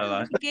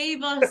pizza. And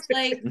gave us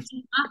like an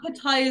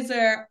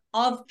appetizer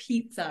of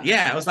pizza.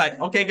 Yeah, I was like,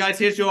 okay, guys,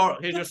 here's your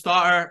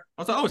starter.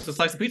 I was like, oh, it's a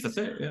slice of pizza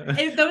too.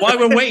 Yeah. While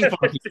we're waiting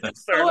for pizza.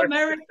 So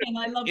American,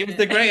 I love it. It was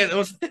the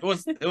greatest. It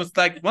was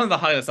like one of the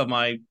highlights of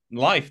my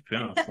life. To be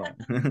honest.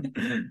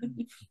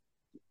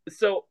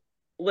 So,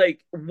 like,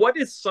 what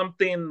is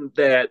something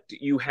that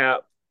you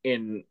have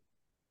in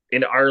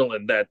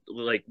Ireland that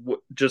like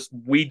just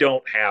we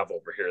don't have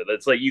over here?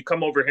 That's like you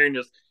come over here and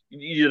just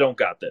you don't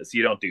got this.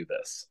 You don't do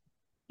this.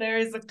 There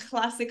is a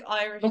classic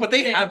Irish. No, but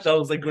they have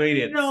those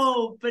ingredients.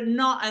 No, but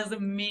not as a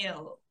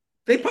meal.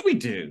 They probably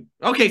do.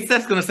 Okay,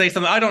 Steph's gonna say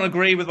something. I don't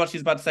agree with what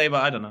she's about to say,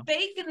 but I don't know.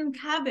 Bacon and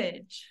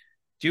cabbage.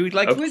 Do you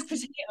like with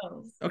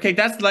potatoes? Okay,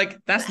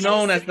 that's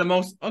known as the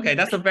most. Okay,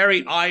 that's a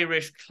very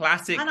Irish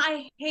classic. And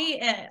I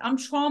hate it. I'm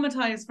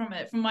traumatized from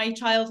it from my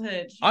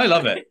childhood. I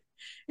love it.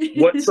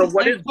 What is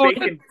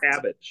bacon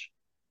cabbage?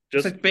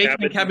 Just like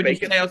bacon and cabbage and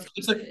potatoes.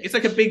 It's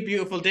like a big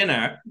beautiful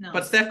dinner. No.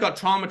 But Steph got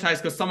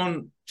traumatized because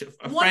one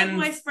of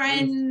my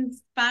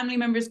friends' family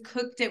members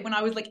cooked it when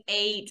I was like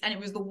 8, and it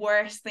was the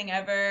worst thing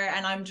ever.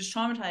 And I'm just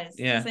traumatized.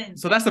 Yeah.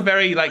 So that's a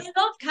very like. I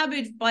love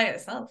cabbage by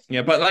itself.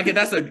 Yeah, but like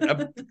that's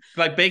a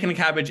like bacon and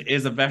cabbage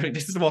is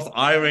this is the most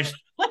Irish.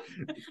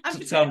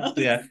 It's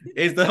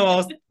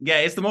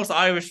the most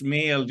Irish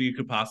meal you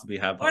could possibly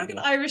have. Or like an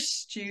Irish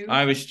stew.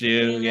 Irish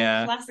stew,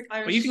 yeah. Classic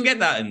Irish. But you can get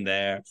that in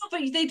there. No, but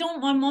they don't.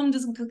 My mom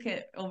doesn't cook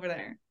it over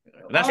there.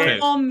 That's true. My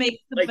mom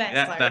makes the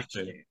best. That's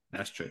true.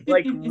 That's true.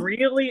 Like,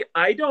 really,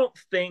 I don't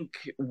think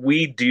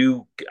we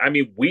do. I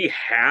mean, we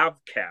have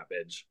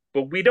cabbage,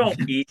 but we don't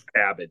eat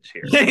cabbage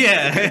here.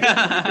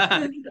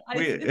 Yeah.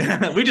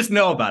 we just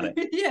know about it.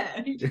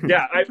 Yeah.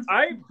 Yeah,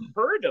 I've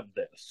heard of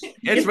this.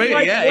 It's really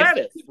like yeah,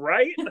 lettuce,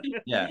 right?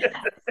 Yeah.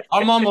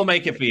 Our mom will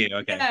make it for you.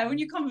 Okay. Yeah, when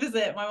you come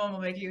visit, my mom will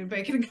make you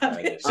bacon and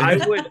cabbage.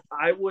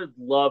 I would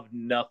love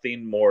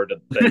nothing more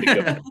than to go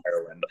to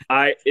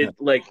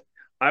Ireland.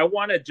 I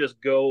want to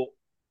just go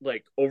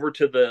like over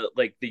to the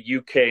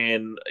UK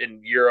and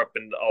Europe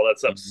and all that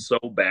stuff so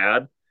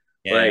bad.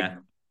 Yeah. Like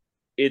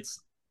it's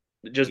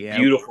just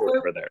beautiful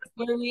over there.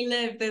 Where we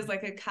live, there's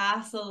like a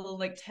castle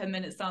like 10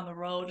 minutes down the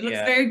road. It looks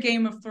very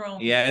Game of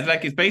Thrones. Yeah,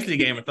 it's basically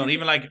Game of Thrones.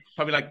 Even like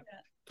probably like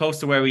close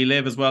to where we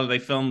live as well. They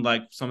filmed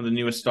like some of the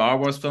newest Star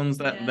Wars films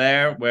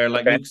there, where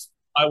like Luke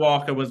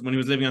Skywalker was when he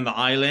was living on the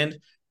island.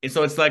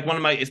 So it's like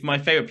it's my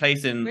favorite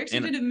place in. We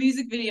actually did a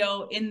music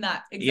video in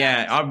that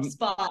exact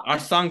spot. Our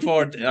song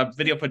for a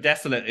video for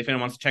Desolate, if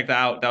anyone wants to check that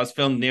out, that was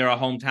filmed near our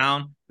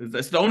hometown.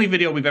 It's the only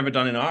video we've ever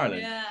done in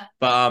Ireland. Yeah.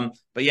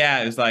 But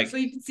yeah, it was like, so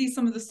you can see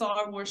some of the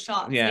Star Wars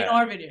shots in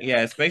our video.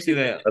 Yeah, it's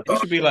basically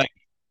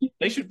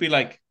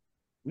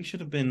we should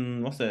have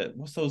been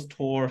what's those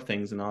tour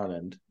things in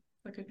Ireland?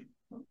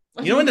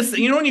 You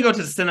know when you go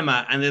to the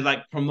cinema and they're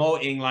like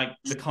promoting like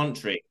the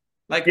country.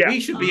 Like we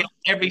should be at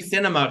every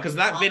cinema because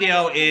that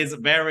video is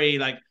very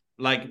like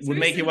would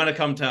make you want to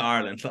come to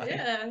Ireland. Like,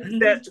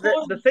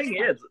 the thing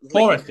is,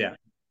 tourist,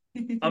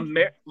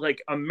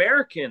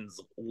 Americans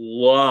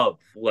love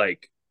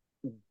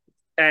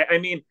I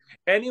mean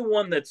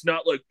anyone that's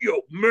not like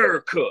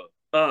America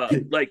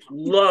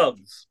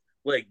loves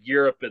like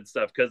Europe and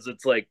stuff because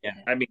it's like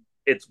I mean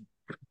it's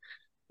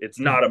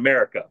not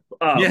America.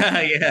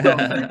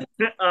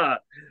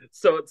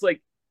 So it's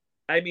like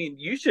I mean,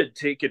 you should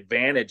take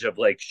advantage of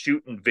like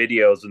shooting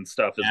videos and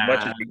stuff as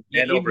much as you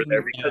can over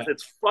there because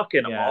it's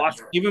fucking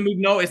awesome. Even we've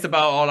noticed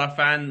about all our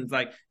fans,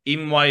 like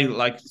even why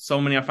like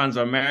so many of our fans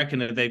are American,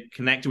 that they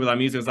connected with our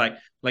music. Is like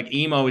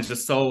emo is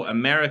just so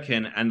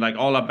American, and like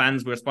all our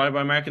bands were inspired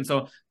by American.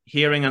 So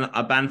hearing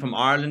a band from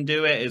Ireland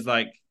do it is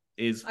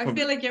I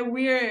feel like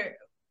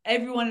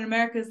everyone in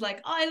America is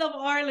like, I love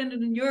Ireland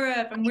and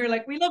Europe, and we're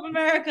like, we love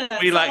America.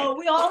 We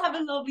all have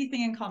a lovely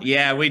thing in common.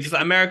 Yeah,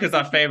 America's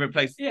our favorite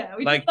place. Yeah,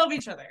 we just love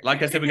each other.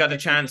 Like I said, we got the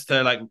chance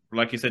to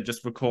like you said,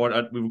 just record.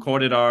 We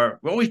recorded we're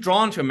always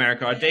drawn to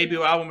America. Our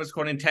debut album was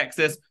recorded in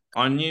Texas.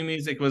 Our new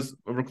music was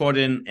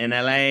recorded in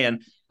LA,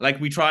 and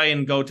like we try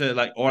and go to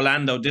like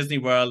Orlando, Disney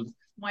World.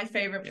 My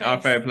favorite place. Our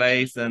favorite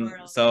place, and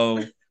so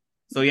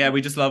yeah,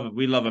 we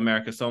love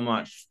America so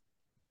much.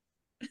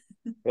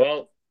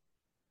 Well.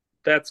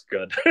 That's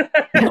good.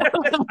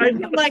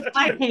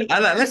 I hate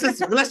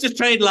let's just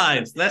trade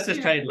lives. Let's just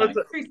trade lives.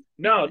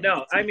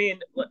 No. I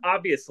mean,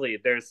 obviously,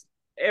 there's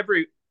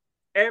every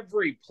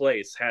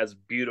place has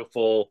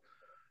beautiful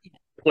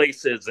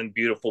places and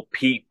beautiful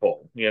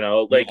people. You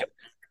know, like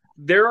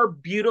there are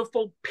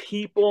beautiful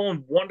people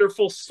and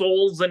wonderful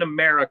souls in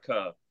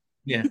America.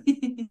 Yeah.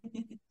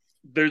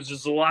 There's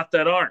just a lot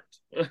that aren't.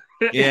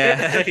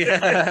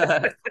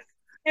 Yeah.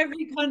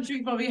 Every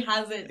country probably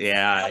has it.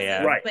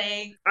 Yeah. Right.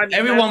 I mean,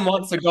 everyone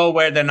wants to go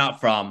where they're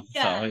not from.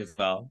 Yeah. So as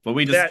well. But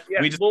we just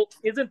well,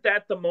 isn't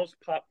that the most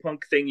pop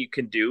punk thing you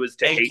can do is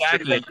to hate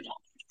your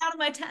out of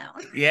my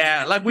town?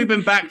 Yeah, like we've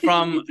been back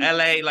from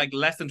LA like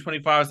less than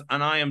 24 hours,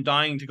 and I am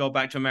dying to go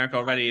back to America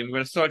already. And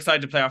we're so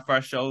excited to play our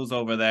first shows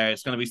over there.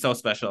 It's going to be so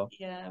special.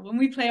 Yeah, when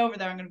we play over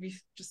there, I'm going to be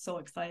just so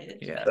excited.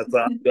 Yeah,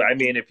 I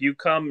mean, if you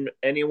come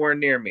anywhere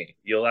near me,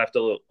 you'll have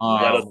to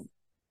let us.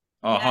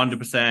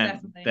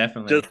 100%.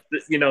 Definitely. Just,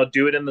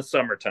 do it in the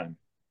summertime.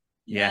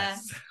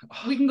 Yes.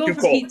 We can go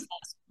for pizza.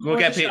 We'll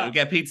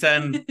get pizza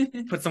and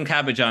put some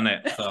cabbage on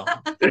it. So.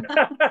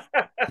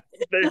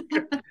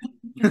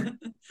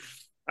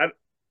 I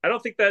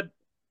don't think that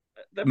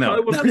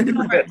probably won't be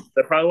super good.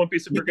 That probably won't be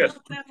super good.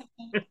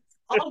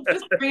 I'll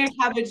just bring a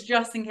cabbage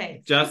just in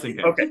case. Just in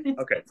case.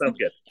 Okay, sounds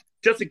good.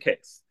 Just in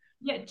case.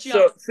 Yeah.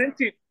 So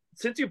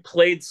since you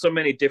played so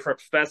many different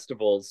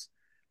festivals,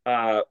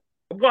 I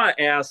want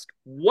to ask,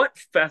 what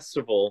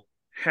festival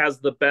has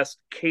the best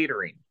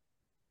catering?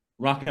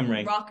 Rock am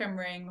Ring. Rock am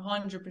Ring,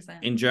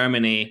 100%. In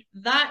Germany.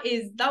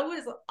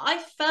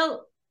 I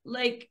felt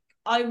like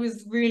I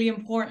was really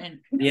important.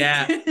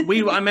 Yeah. I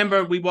remember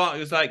it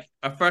was like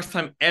our first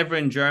time ever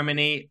in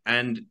Germany,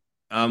 and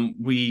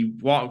we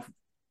walked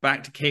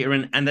back to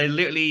catering, and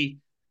it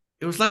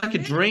was like a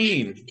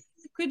dream. Everything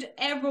you could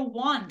ever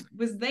want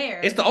was there.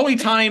 It's the only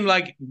time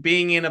like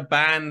being in a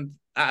band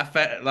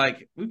at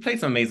like we played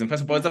some amazing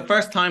festivals. It's the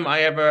first time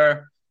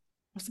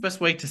what's the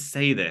best way to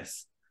say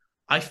this?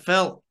 I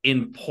felt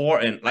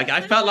important. Like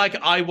I felt like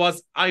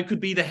I could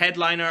be the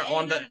headliner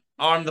on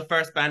the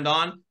first band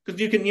on,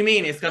 because you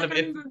mean it's kind of.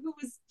 Remember who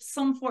was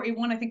Sum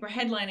 41? I think we're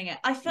headlining it.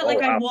 I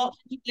felt I walked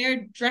into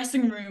their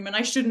dressing room and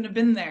I shouldn't have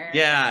been there.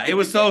 Yeah, it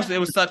was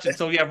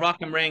Rock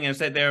am Ring, and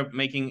said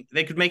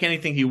they could make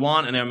anything you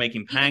want, and they were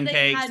making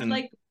pancakes. They had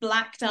like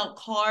blacked out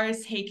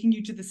cars taking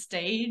you to the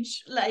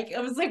stage. Like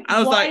I was like,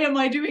 why am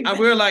I doing this? And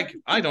we were like,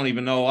 I don't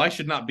even know. I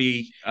should not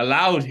be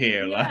allowed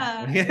here.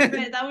 Yeah,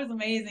 that was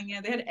amazing. Yeah,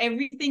 they had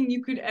everything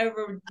you could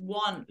ever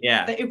want.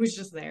 Yeah, it was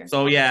just there.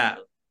 So yeah.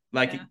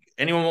 Like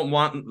anyone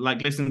want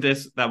like listen to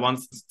this that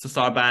wants to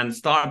start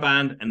a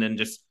band, and then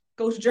just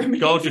go to Germany.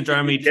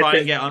 Try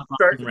and get on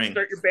start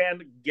your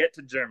band, get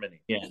to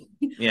Germany.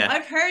 Yeah.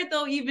 I've heard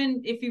though,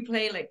 even if you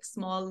play like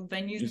small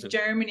venues,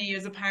 Germany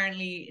is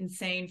apparently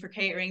insane for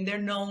catering. They're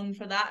known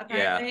for that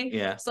apparently.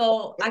 Yeah.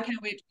 So I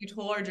can't wait to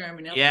tour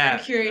Germany. I'm very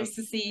curious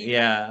to see.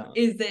 Yeah.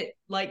 Is it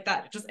like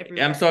that just everywhere?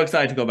 Yeah, I'm so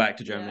excited to go back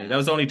to Germany. That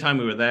was the only time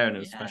we were there, and it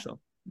was special.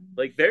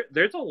 Like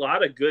there's a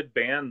lot of good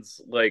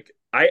bands. Like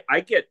I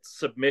get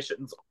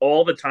submissions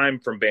all the time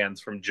from bands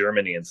from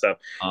Germany and stuff.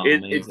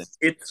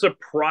 It's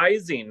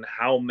surprising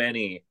how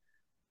many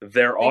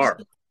there are.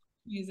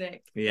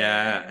 Music.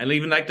 Yeah. And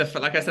even like I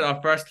said,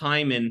 our first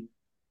time in,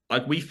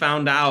 like, we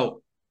found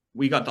out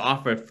we got the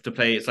offer to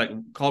play. It's like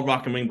called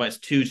Rock and Ring, but it's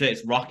two today.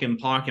 It's Rock and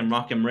Park and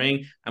Rock and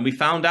Ring. And we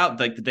found out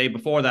like the day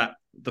before that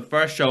the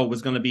first show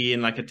was going to be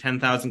in like a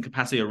 10,000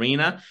 capacity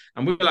arena.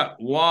 And we were like,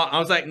 what? I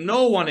was like,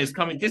 no one is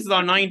coming. This is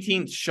our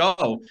 19th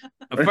show.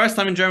 The first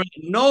time in Germany,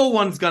 no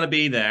one's going to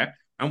be there.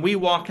 And we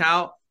walk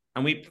out,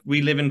 and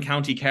we live in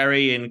County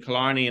Kerry in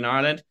Killarney in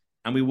Ireland.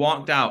 And we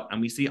walked out and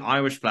we see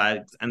Irish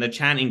flags and they're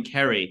chanting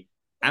Kerry.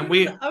 And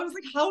I was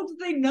like, how did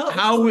they know?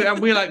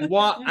 And we're like,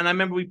 what? And I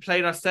remember we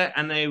played our set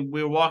and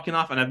we were walking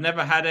off, and I've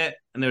never had it.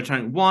 And they were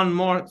trying one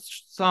more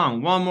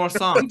song.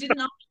 We did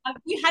not.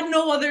 We had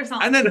no other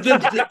song. And then we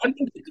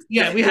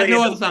had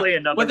no other song.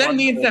 But then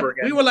me and Steph,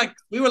 we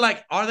were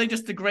like, are they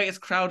just the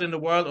greatest crowd in the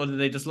world, or do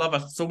they just love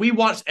us? So we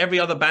watched every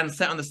other band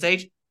set on the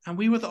stage, and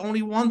we were the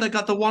only one that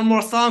got the one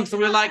more song. So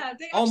we're like,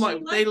 oh my,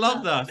 they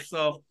loved us.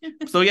 So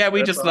yeah,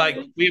 we just like,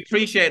 we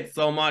appreciate it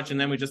so much.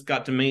 And then we just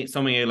got to meet so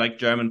many like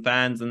German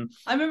fans. And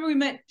I remember we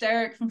met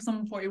Derek from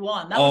Sum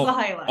 41. That was a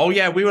highlight. Oh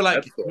yeah, we were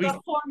like, that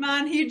poor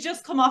man, he'd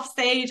just come off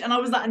stage, and I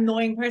was that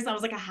annoying person. I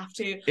was like, I have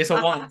to.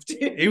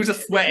 He was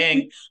just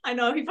sweating. I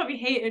know, he probably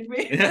hated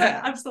me.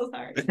 I'm so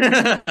sorry.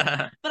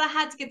 But I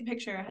had to get the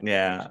picture.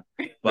 Yeah.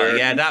 But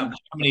yeah, that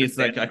Germany is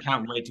like, I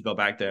can't wait to go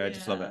back there. I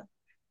just love it.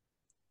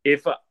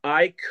 If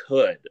I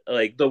could,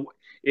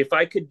 if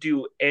I could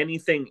do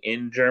anything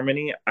in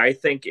Germany, I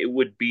think it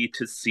would be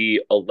to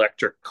see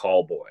Electric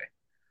Callboy.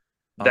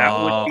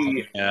 That would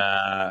be.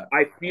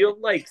 I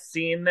feel like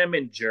seeing them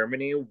in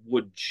Germany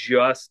would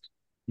just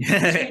be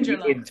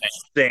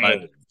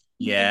insane.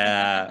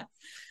 Yeah.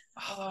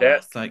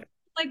 That's like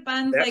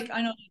bands like,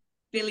 I know,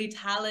 Billy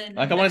Talent.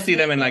 Like, I want to see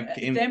them in like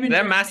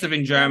they're massive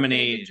in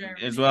Germany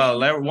as well.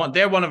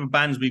 They're one of the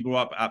bands we grew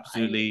up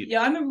absolutely.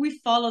 I remember we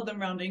followed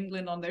them around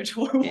England on their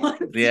tour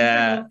once.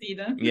 Yeah,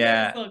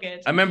 yeah. So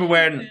good. I remember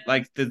wearing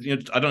like I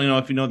don't know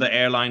if you know the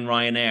airline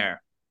Ryanair,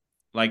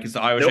 like it's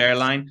the Irish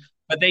airline,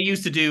 but they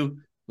used to do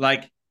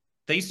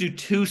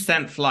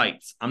 2-cent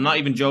flights. I'm not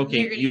even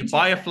joking. You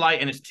buy a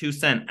flight and it's 2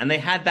 cents, and they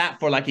had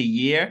that for like a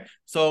year.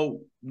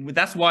 So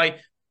that's why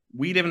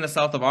we live in the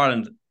south of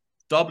Ireland.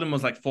 Dublin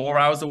was like 4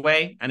 hours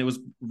away, and it was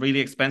really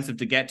expensive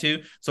to get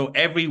to. So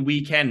every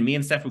weekend, me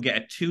and Steph would get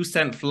a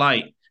 2-cent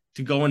flight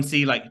to go and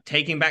see, like,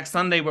 Taking Back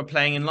Sunday were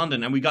playing in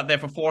London, and we got there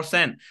for 4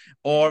 cents.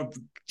 Or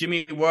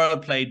Jimmy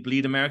World played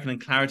Bleed American and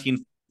Clarity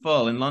in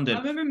Full in London. I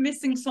remember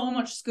missing so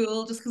much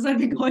school just because I'd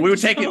be going. We would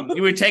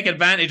take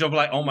advantage of,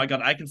 like, oh my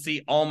God, I can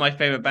see all my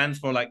favorite bands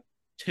for like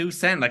 2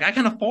 cents. Like, I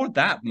can afford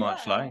that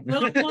much. Like,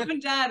 well, like mom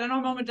and dad, I know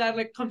mom and dad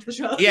like come to the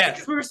show. Yeah,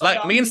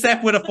 like me and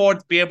Steph would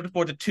be able to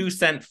afford the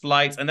 2-cent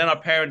flights, and then our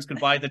parents could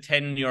buy the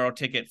 €10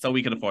 ticket, so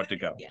we could afford to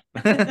go.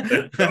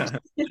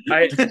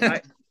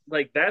 I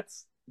like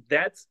that's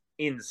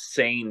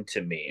insane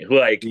to me.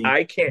 Like,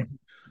 I can't.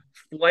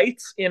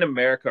 Flights in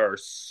America are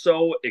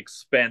so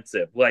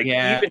expensive. Like,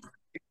 even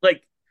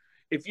like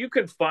if you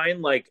could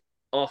find like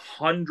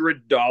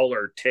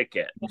 $100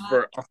 ticket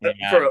for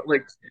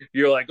like,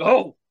 you're like,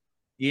 oh.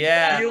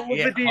 Yeah, it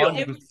was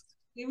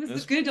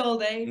the good old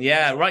days.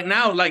 Yeah, right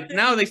now,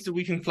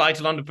 we can fly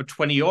to London for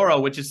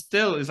 €20, which is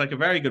like a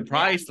very good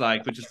price,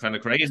 like, which is kind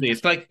of crazy.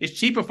 It's like it's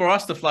cheaper for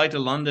us to fly to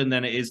London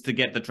than it is to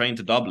get the train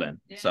to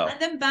Dublin. Yeah. So, and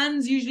then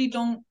bands usually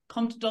don't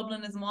come to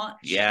Dublin as much.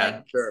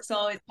 Yeah, sure.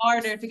 So it's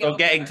harder to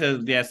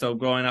get. So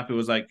growing up, it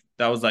was like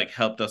that was like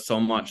helped us so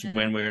much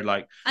when we were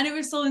like, and it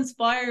was so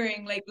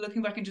inspiring. Like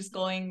looking back and just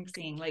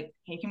seeing like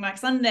Taking Back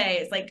Sunday.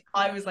 It's like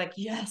I was like,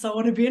 yes, I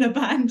want to be in a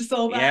band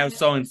so bad. Yeah, it was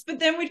so. But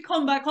then we'd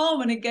come back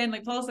home, and again,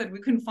 like Paul said, we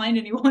couldn't find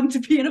anyone to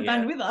be in a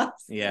band with us.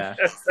 Yeah.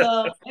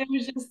 So it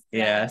was just.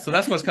 Yeah. So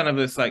that's what's kind of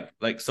this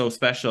like so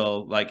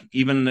special. Like,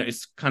 even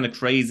it's kind of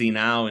crazy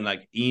now, and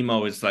like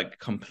emo is like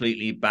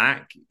completely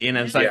back in,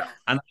 and it's like,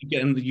 and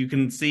you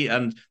can see,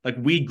 and like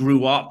we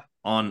grew up,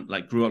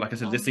 like I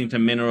said, listening to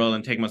Mineral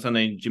and Take My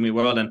Sunday and Jimmy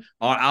World, and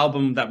our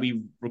album that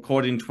we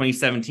recorded in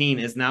 2017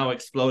 is now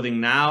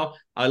exploding now.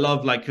 I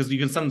love, like, because you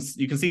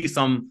can see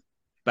some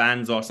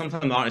bands or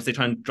sometimes artists, they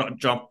try and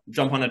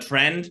jump on a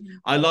trend.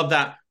 I love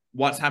that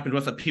what's happened to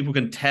us, that people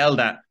can tell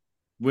that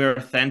we're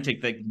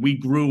authentic, that we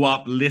grew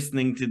up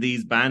listening to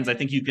these bands. I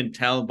think you can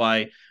tell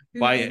by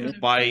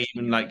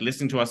even like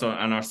listening to us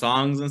on our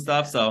songs and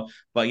stuff. So,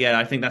 but yeah,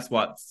 I think that's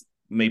what's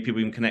made people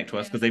even connect to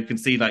us, because they can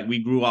see like we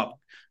grew up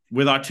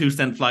with our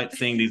 2-cent flight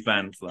seeing these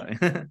bands. Like,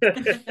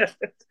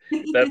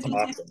 that's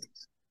awesome.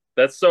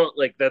 That's so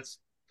like that's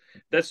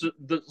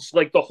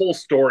like the whole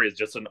story is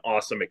just an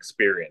awesome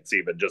experience.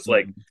 Even just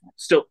like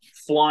still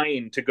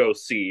flying to go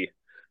see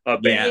a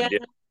band.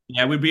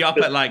 Yeah, we'd be up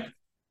at like.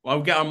 Well,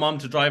 we'd get our mom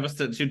to drive us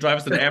to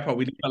the airport.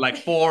 We'd leave at like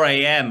 4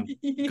 a.m.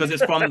 because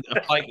it's from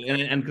like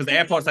and because the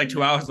airport's like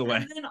 2 hours away.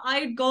 And then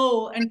I'd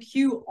go and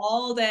queue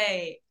all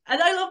day.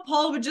 And I love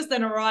Paul would just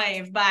then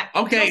arrive back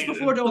just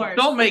before doors.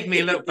 Don't make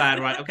me look bad,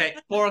 right? Okay.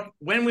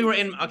 When we were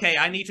in,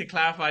 I need to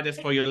clarify this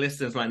for your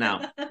listeners right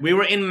now. We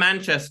were in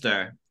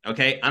Manchester,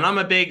 okay? And I'm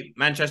a big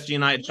Manchester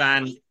United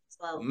fan,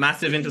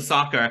 massive into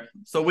soccer.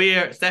 So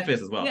Steph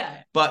is as well.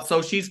 Yeah. But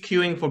so she's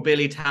queuing for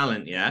Billy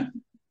Talent, yeah?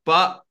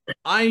 But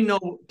I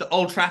know the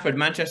Old Trafford,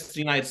 Manchester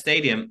United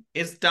Stadium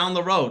is down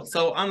the road.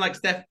 So I'm like,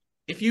 Steph,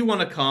 if you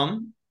want to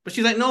come, but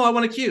she's like, no, I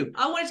want to queue.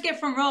 I wanted to get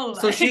front row.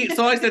 So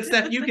I said,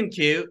 Steph, you can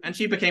queue. And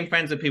she became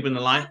friends with people in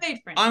the line.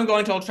 I'm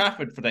going to Old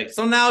Trafford for that.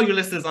 So now your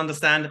listeners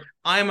understand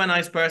I am a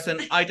nice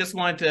person. I just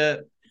wanted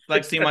to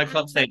like see my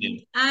club stadium.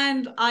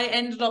 And I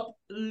ended up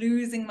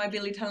losing my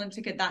Billy Talent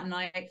ticket that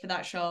night for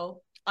that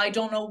show. I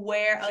don't know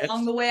where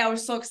along the way. I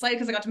was so excited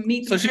because I got to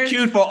meet them. So she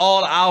queued for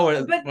all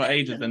hours for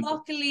ages.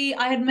 Luckily,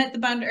 I had met the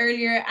band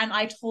earlier and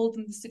I told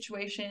them the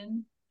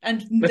situation.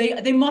 And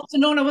they must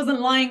have known I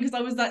wasn't lying because I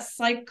was that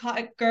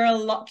psychotic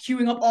girl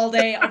queuing up all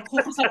day. Of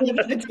course, I would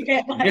have got a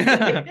ticket.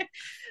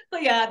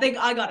 But yeah,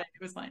 I got it.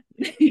 It was fine.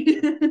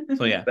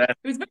 So yeah,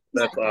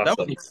 that's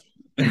awesome.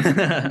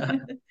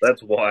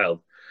 That's wild.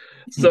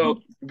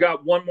 So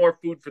got one more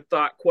food for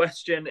thought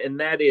question, and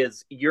that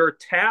is, you're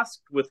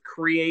tasked with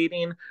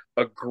creating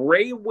a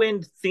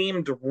Greywind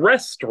themed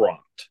restaurant.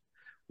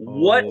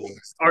 What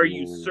are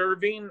you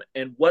serving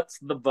and what's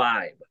the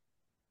vibe?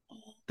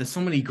 There's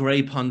so many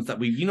Grey puns that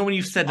when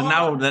you said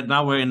now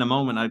we're in the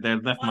moment, they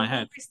left my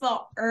head. I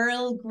thought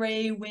Earl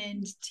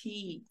Greywind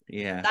tea.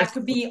 Yeah. That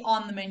could be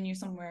on the menu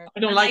somewhere. I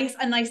don't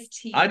a nice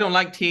tea. I don't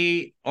like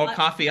tea or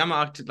coffee. I'm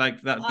not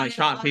like that. Like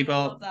short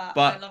people, but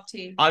I love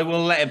tea. I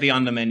will let it be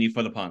on the menu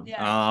for the pun.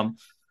 Yeah.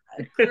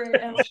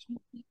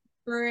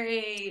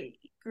 Great.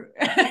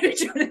 I'm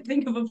trying to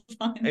think of a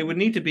pun. It would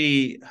need to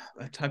be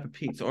a type of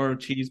pizza or a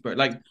cheeseburger.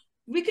 Like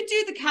we could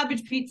do the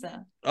cabbage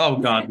pizza. Oh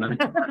God, man!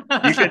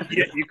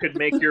 you could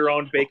make your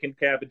own bacon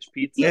cabbage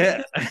pizza.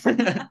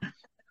 Yeah.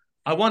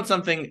 I want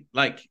something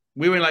like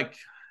we were like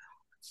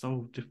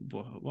so different.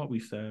 What are we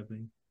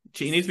serving?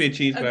 It needs to be a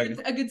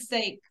cheeseburger. A good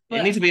steak.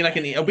 It needs to be like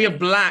it'll be a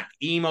black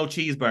emo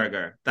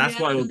cheeseburger. That's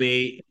what it will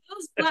be.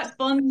 Those black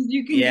buns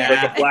you can get.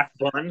 Like a black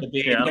bun.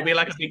 It'll be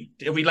like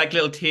it'll be like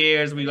little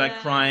tears. We'll be like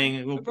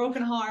crying. A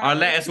broken heart. Our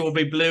lettuce will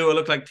be blue. It'll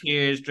look like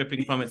tears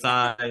dripping from its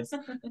eyes.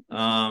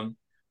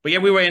 But yeah,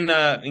 we were in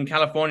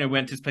California. We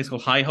went to this place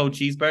called Hi Ho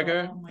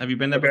Cheeseburger. Have you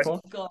been there before?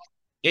 God.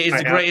 It is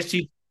the greatest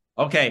cheese.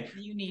 Okay,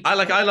 I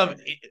love.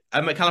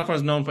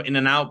 California's known for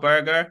In-N-Out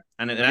Burger,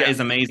 and that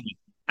is amazing.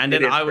 And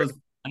then I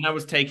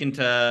was taken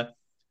to.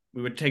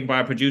 We were taken by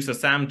our producer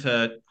Sam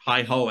to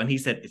Hi Ho, and he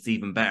said it's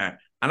even better.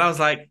 And I was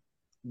like,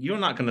 "You're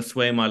not going to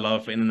sway my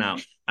love for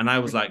In-N-Out." And I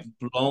was like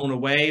blown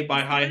away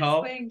by Hi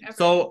Ho.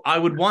 So I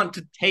would want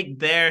to take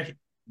their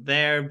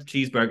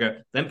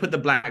cheeseburger, then put the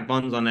black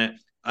buns on it.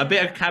 A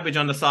bit of cabbage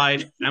on the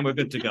side, and we're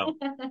good to go.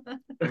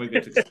 We're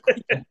good to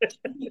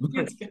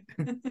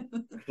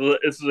go.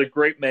 This is a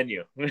great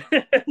menu.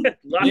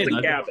 Lots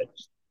of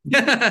cabbage.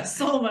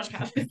 So much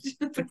cabbage.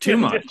 Too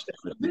much.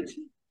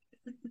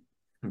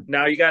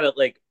 Now you gotta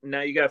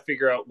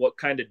figure out what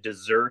kind of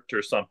dessert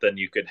or something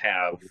you could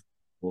have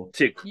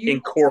to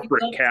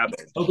incorporate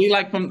cabbage. Oh, we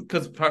like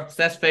because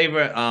Steph's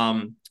favorite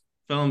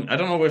film. I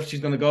don't know where she's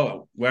gonna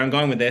go. Where I'm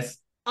going with this.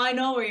 I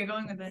know where you're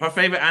going with this. Her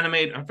favorite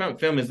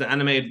film is the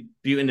animated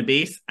Beauty and the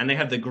Beast, and they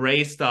have the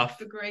grey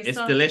stuff. It's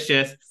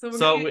delicious.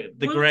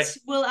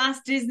 We'll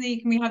ask Disney,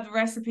 can we have the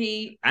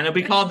recipe? And it'll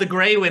be called the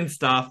Greywind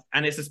stuff,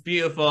 and it's this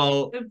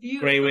beautiful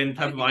Greywind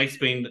type of ice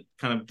cream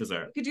kind of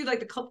dessert. You could do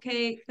like the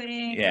cupcake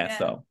thing. Yeah.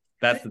 So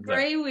that's the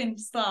Greywind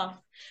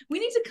stuff. We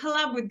need to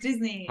collab with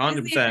Disney.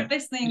 100%.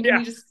 Disney, if you're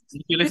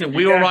listening, listen,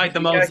 we will write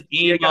the most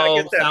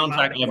emo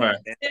soundtrack ever.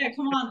 Yeah,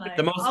 come on,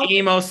 the most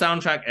emo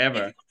soundtrack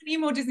ever. If you're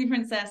an emo Disney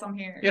princess, I'm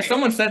here. Yeah,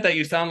 someone said that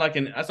you sound like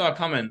I saw a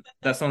comment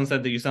that someone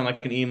said that you sound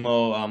like an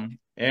emo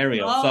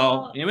Ariel.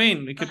 So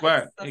it could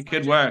work. It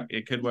could work.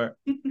 It could work.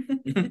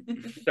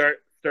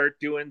 Start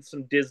doing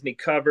some Disney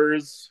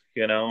covers.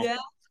 Yeah.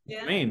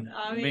 I mean,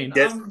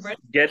 get on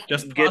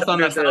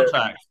the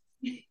soundtrack.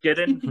 Get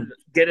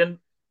in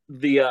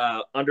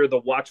the under the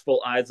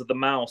watchful eyes of the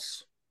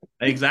mouse.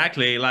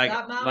 Exactly, like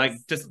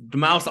just the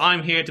mouse.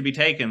 I'm here to be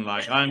taken.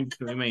 Like I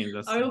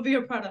will be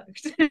a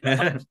product.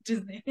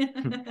 Disney.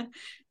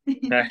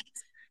 I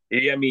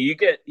mean,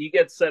 you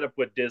get set up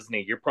with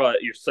Disney. You're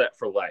set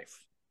for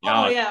life.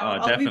 I'll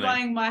definitely. Be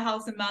buying my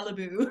house in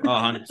Malibu.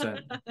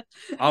 100%.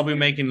 I'll be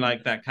making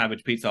like that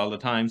cabbage pizza all the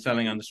time,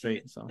 selling on the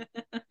street. So.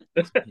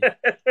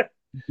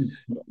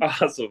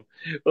 Awesome.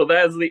 Well,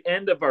 that is the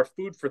end of our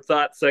food for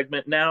thought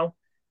segment. Now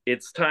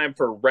it's time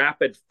for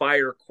rapid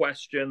fire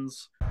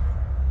questions.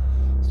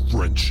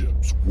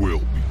 Friendships will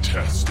be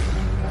tested.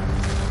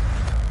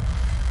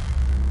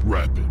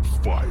 Rapid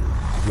fire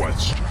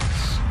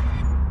questions.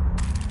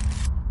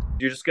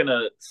 You're just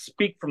gonna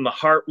speak from the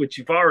heart, which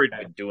you've already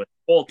been doing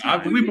the whole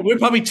time. We're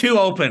probably too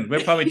open. So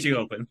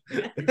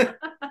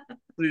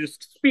you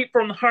just speak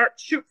from the heart,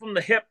 shoot from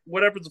the hip.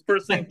 Whatever's the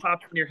first thing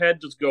pops in your head,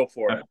 just go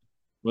for it.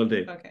 Will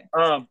do. Okay.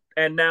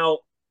 And now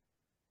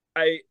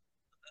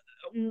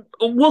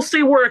we'll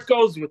see where it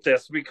goes with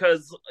this,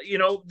 because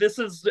this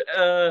is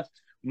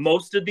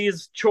most of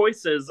these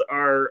choices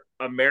are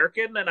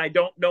American, and I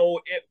don't know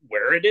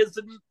where it is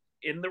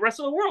in the rest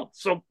of the world.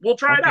 So we'll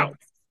try it out.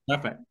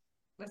 Perfect.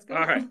 Let's go.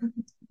 All right.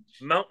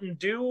 Mountain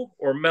Dew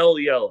or Mel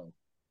Yellow?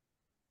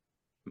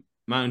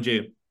 Mountain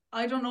Dew.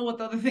 I don't know what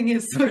the other thing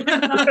is. So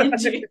Mountain Dew.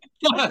 See,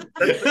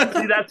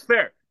 that's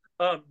fair.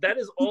 That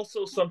is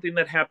also something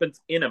that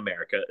happens in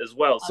America as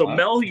well. So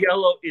Mel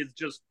Yellow is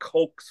just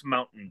Coke's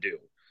Mountain Dew.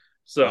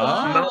 So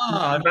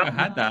I've never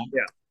had that.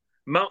 Yeah,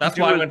 Mountain That's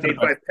Dew why I is went made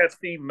by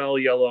Pepsi. Mel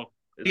Yellow.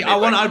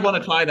 I'd want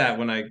to try that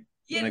when I.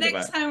 Yeah,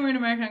 next time we're in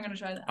America, I'm going to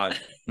try that.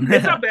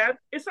 It's not bad.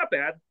 It's not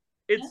bad.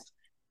 It's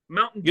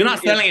Mountain Dew. You're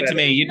not selling it to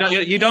me.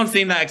 You don't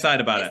seem that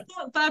excited about it. It's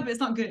not bad, but it's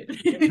not good.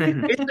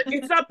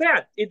 It's not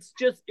bad. It's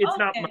just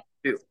not Mountain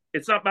Dew.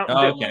 It's not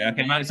Mountain Dew.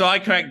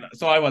 Okay.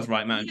 So I was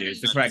right. Mountain Dew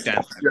is the correct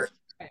answer.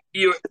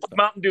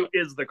 Mountain Dew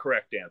is the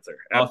correct answer.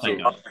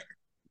 Absolutely.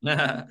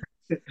 Oh,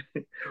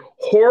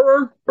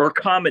 Horror or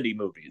comedy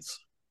movies?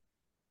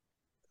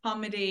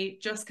 Comedy,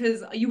 just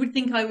because you would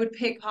think I would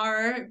pick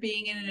horror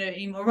being in an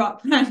emo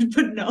rock band,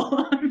 but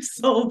no, I'm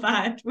so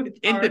bad with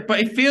horror. But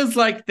it feels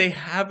like they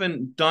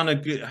haven't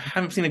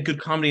seen a good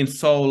comedy in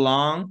so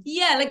long.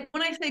 Yeah, like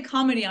when I say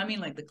comedy, I mean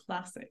like the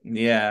classic.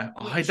 Yeah,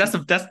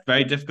 that's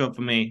very difficult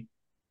for me.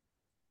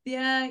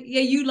 Yeah,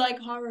 you like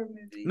horror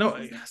movies. No,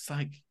 it's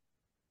like,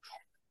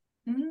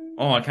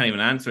 I can't even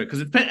answer it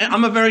because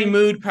I'm a very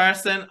mood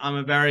person. I'm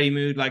a very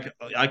mood, like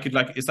I could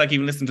it's like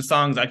even listening to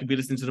songs. I could be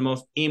listening to the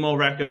most emo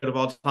record of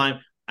all time,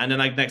 and then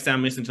like next time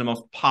I'm listening to the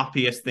most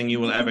poppiest thing you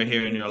will ever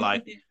hear in your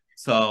life.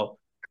 So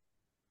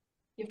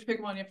you have to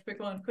pick one.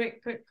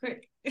 Quick.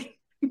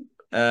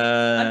 I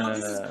know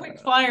this is quick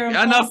fire.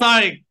 No,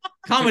 sorry,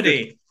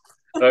 comedy.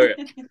 Okay.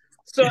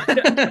 So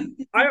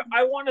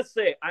I want to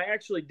say I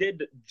actually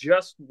did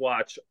just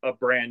watch a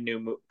brand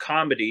new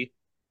comedy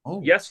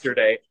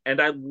yesterday,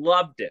 and I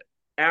loved it.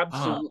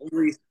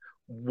 Absolutely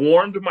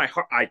warmed my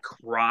heart. I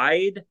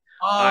cried.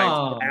 I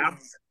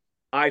laughed.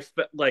 I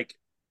felt like,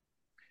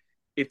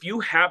 if you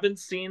haven't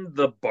seen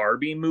the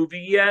Barbie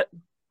movie yet,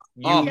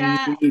 you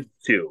need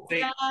to.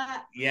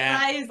 Yeah,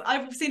 guys,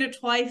 I've seen it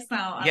twice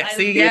now. Yeah,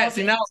 see that's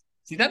amazing.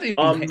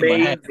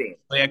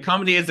 Yeah,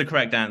 comedy is the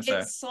correct answer.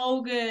 It's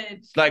so good.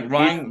 It's like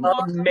Ryan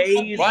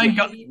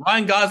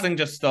Gosling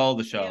just stole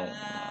the show.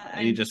 Yeah,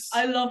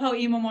 I love how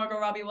emo Margot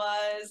Robbie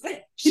was.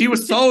 She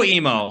was so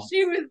emo.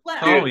 She was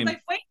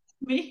like, wait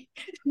me.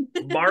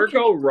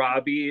 Margot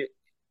Robbie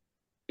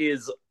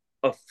is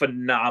a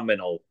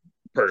phenomenal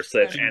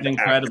person. She's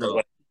incredible.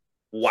 Actor.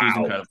 Wow. She's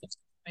incredible.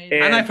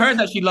 And I've heard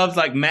that she loves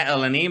like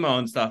metal and emo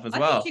and stuff as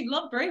well. I think she'd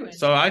love Greywind.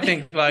 So I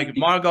think like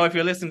Margot, if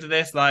you're listening to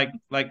this, like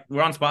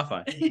we're on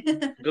Spotify.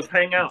 Just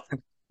hang out.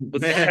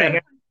 Let's hang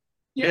out.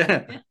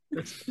 Yeah.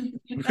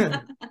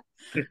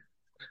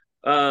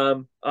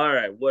 All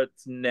right,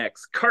 what's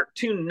next?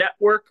 Cartoon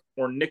Network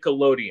or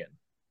Nickelodeon?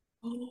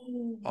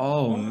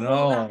 Oh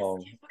no.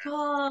 That's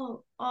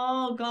difficult.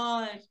 Oh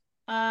god.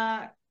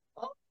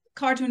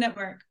 Cartoon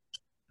Network.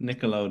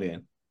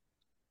 Nickelodeon.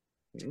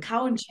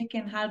 Cow and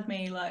Chicken had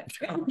me like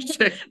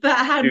That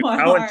had Dude, my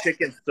Cow heart. and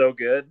Chicken's so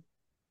good.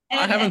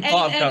 I haven't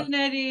thought of Ed and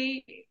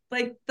Eddie,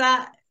 like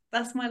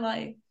that's my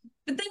life.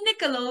 But then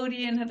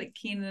Nickelodeon had like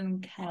Kenan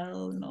and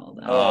Kel and all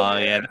that. Oh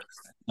yeah.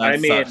 I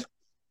mean,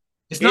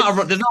 there's no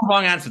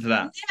wrong answer to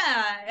that.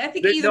 Yeah, I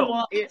think either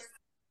one.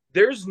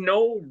 There's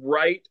no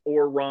right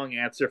or wrong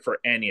answer for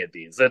any of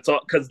these. That's all,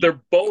 because they're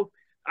both.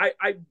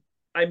 I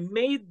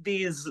made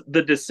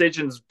the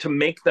decisions to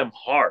make them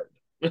hard.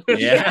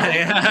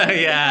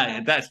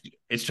 Yeah.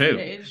 It's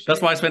true.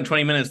 That's why I spent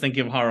 20 minutes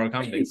thinking of horror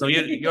comedy. So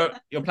your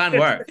plan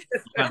worked.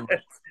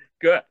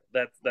 Good.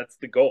 That's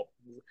the goal.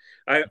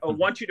 I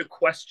want you to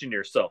question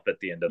yourself at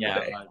the end of the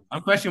day.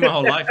 I'm questioning my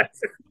whole life.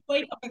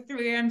 Wake up at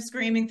 3 a.m.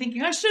 screaming,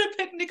 thinking I should have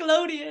picked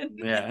Nickelodeon.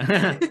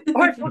 Yeah.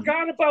 I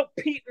forgot about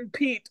Pete and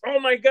Pete. Oh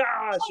my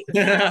gosh.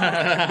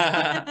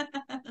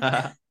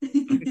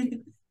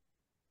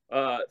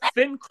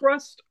 Thin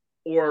crust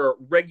or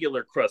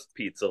regular crust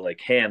pizza, like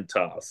hand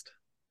tossed?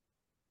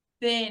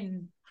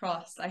 Thin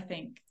crust, I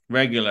think.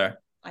 Regular.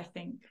 I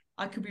think.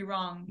 I could be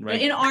wrong. But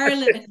in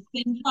Ireland,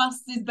 thin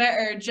crust is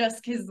better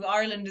just because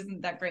Ireland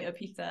isn't that great at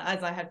pizza,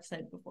 as I have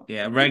said before.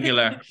 Yeah,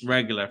 regular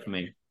for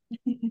me.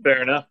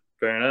 Fair enough.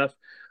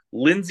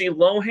 Lindsay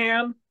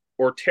Lohan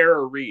or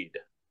Tara Reid?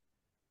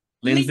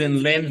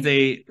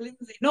 Lindsay.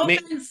 No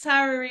offense,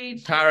 Tara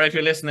Reid. Tara, if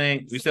you're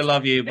listening, we still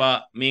love you,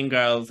 but Mean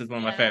Girls is one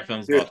of my favorite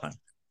films of all time.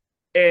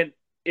 And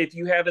if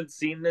you haven't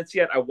seen this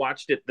yet, I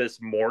watched it this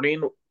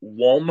morning.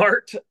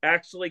 Walmart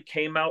actually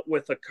came out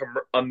with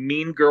a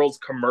Mean Girls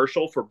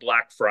commercial for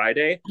Black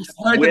Friday.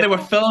 I heard that they were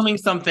filming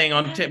something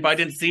on tip, but I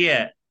didn't see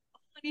it.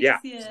 Yeah,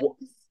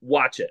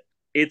 watch it.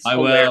 It's I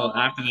hilarious. will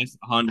after this,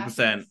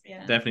 100%.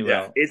 Definitely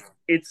will.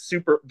 It's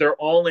super. They're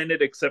all in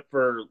it except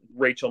for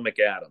Rachel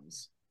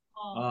McAdams.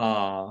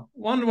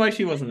 Wonder why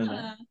she wasn't in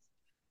there.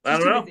 I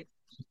don't know. She's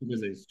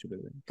too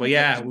busy. But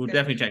yeah, we'll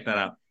definitely check that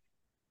out.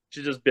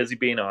 She's just busy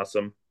being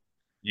awesome.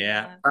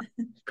 Yeah.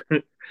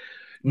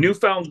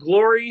 Newfound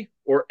Glory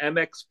or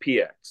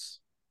MXPX?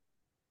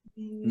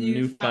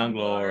 Newfound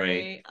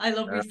Glory. I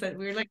love you said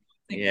we were like.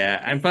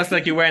 Yeah, and plus,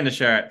 like, you're wearing the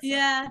shirt.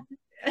 Yeah.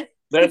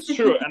 That's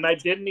true, and I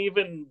didn't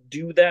even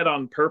do that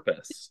on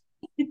purpose.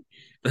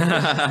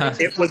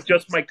 It was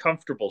just my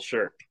comfortable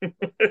shirt.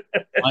 Exactly.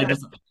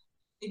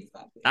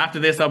 After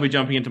this, I'll be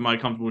jumping into my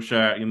comfortable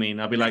shirt.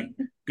 I'll be like,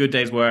 good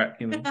day's work.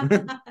 We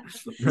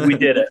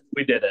did it.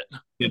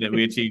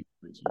 We achieved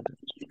it.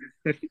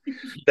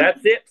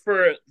 That's it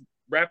for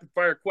rapid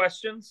fire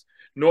questions.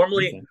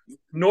 Normally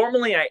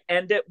I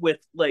end it with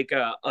like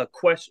a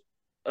question,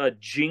 a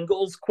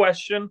jingles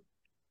question,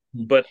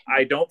 but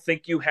I don't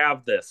think you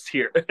have this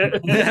here. No.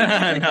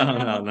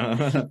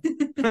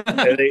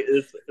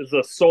 It's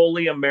a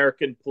solely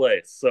American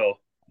place, so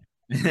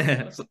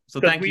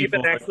thank you.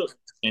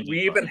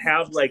 We even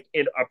have like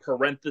in a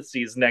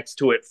parentheses next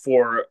to it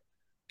for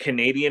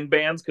Canadian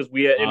bands because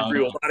we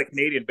interview a lot of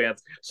Canadian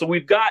bands. So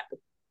we've got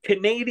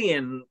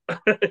Canadian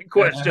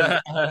questions.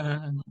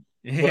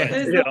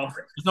 There's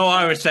no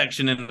Irish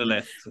section in the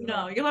list. So.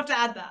 No, you'll have to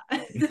add that.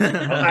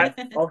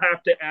 I'll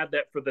have to add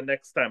that for the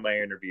next time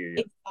I interview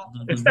you.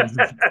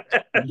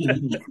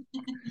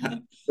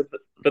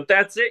 But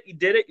that's it. You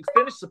did it. You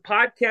finished the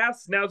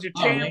podcast. Now's your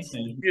chance.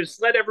 You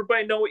just let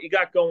everybody know what you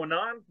got going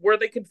on, where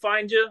they can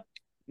find you,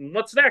 and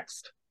what's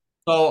next.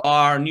 So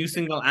our new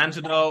single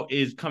Antidote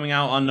is coming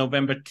out on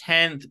November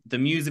 10th. The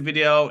music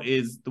video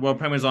is the world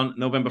premiere is on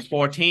November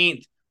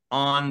 14th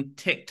on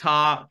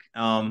TikTok.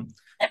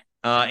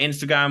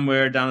 Instagram,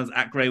 we're down as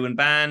 @Greywind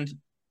Band.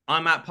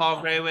 I'm at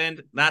Paul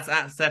Greywind. That's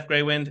at Seth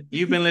Greywind.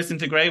 You've been listening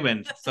to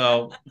Greywind.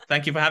 So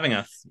thank you for having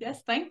us.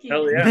 Yes, thank you.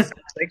 Hell yeah.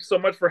 Thanks so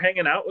much for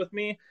hanging out with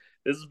me.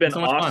 This has been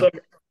awesome. Fun.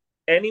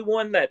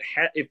 Anyone that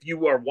if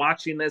you are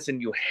watching this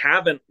and you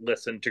haven't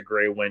listened to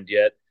Greywind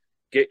yet,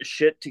 get your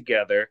shit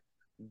together.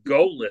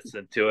 Go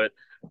listen to it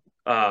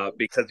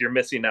because you're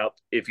missing out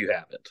if you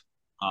haven't.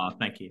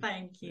 Thank you.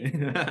 Thank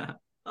you.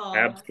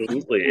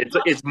 Absolutely.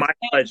 It's my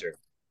pleasure.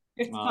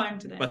 It's time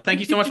today. But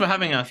thank you so much for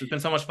having us. It's been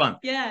so much fun.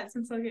 Yeah, it's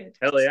been so good.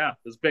 Hell yeah.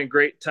 It's been a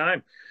great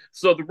time.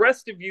 So the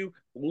rest of you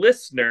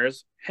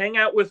listeners, hang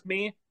out with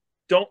me.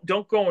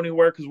 Don't go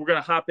anywhere because we're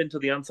gonna hop into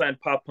the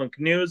Unsigned Pop Punk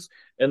News,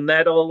 and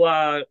that'll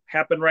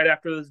happen right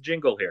after this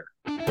jingle here.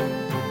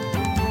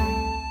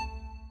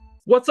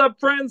 What's up,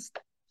 friends?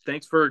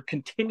 Thanks for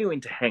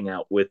continuing to hang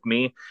out with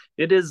me.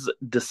 It is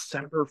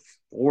December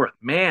 4th.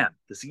 Man,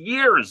 this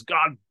year has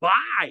gone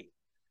by.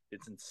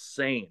 It's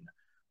insane.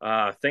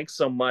 Thanks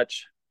so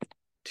much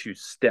to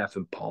Steph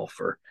and Paul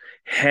for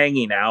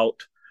hanging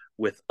out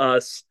with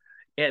us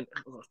and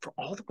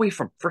all the way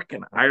from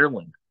frickin'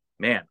 Ireland.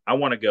 Man, I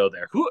want to go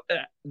there. Who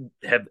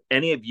have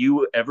any of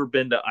you ever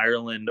been to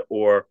Ireland,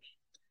 or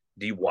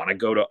do you want to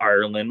go to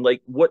Ireland?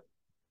 Like,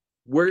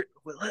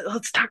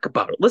 let's talk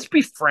about it. Let's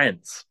be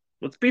friends.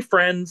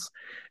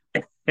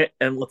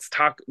 And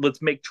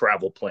let's make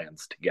travel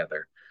plans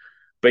together.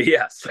 But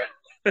yes,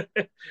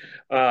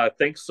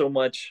 thanks so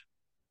much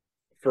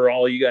for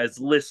all you guys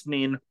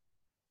listening.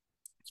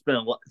 It's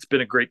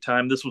been a great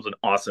time. This was an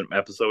awesome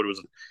episode. It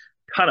was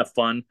kind of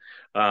fun.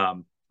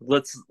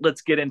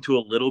 Let's get into a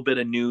little bit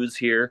of news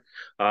here.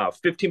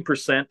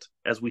 15%,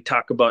 as we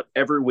talk about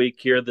every week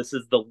here. This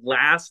is the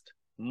last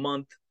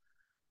month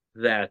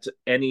that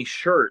any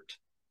shirt.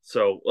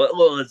 So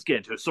let's get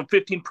into it. So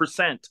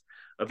 15%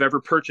 of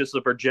every purchase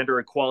of our gender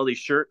equality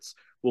shirts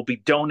will be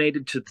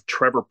donated to the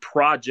Trevor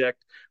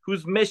Project,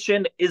 whose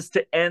mission is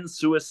to end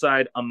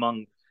suicide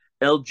among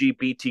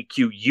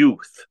LGBTQ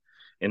youth.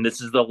 And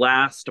this is the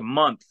last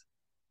month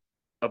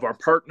of our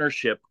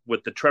partnership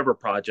with the Trevor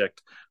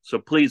Project. So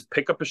please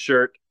pick up a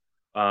shirt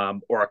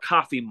or a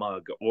coffee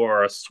mug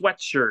or a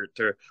sweatshirt.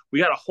 Or we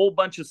got a whole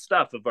bunch of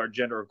stuff of our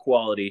gender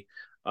equality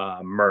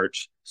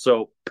merch.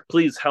 So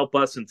please help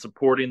us in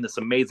supporting this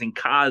amazing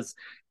cause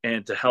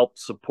and to help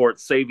support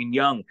saving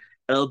young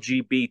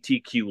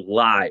LGBTQ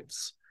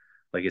lives.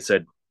 Like I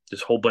said,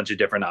 there's a whole bunch of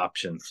different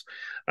options.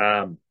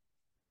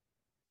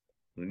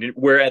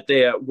 We're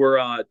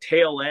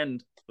tail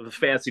end of the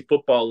Fantasy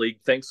Football League.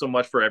 Thanks so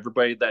much for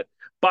everybody that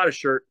bought a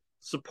shirt,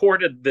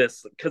 supported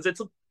this, because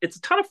it's a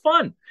ton of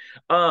fun.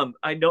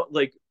 I know,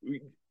 like,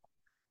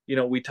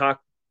 we've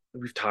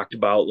talked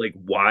about like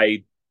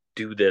why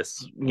do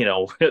this,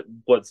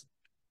 what's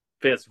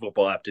fantasy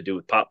football have to do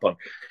with pop punk?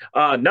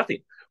 Nothing.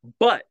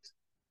 But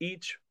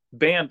each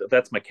band,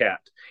 that's my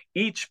cat,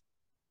 each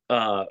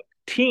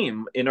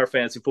team in our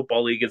Fantasy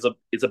Football League is a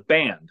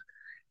band,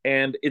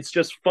 and it's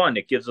just fun.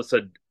 It gives us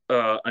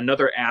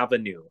another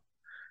avenue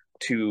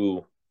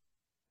to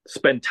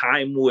spend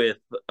time with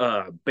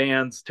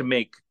bands, to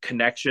make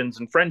connections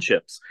and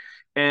friendships,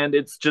 and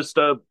it's just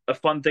a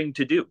fun thing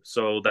to do.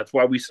 So that's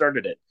why we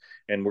started it,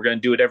 and we're going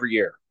to do it every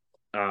year.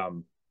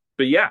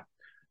 But yeah,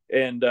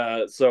 and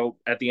so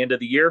at the end of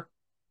the year,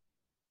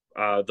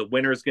 the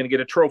winner is going to get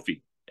a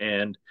trophy.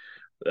 And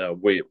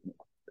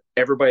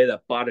everybody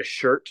that bought a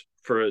shirt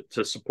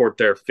to support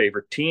their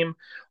favorite team,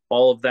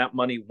 all of that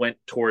money went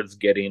towards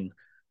getting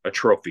a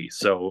trophy.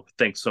 So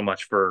thanks so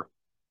much for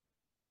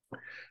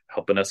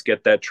helping us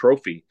get that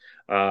trophy.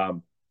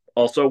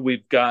 Also,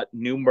 we've got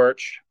new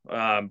merch.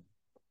 There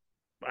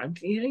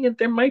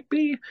might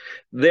be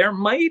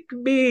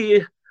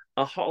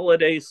a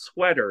holiday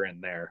sweater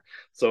in there,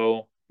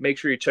 so make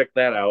sure you check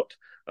that out.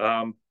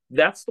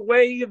 That's the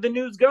way the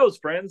news goes,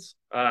 friends.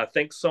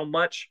 Thanks so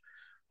much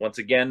once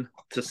again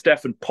to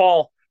Steph and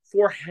Paul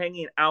for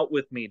hanging out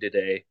with me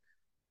today.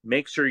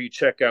 Make sure you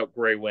check out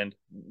Greywind.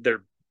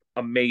 They're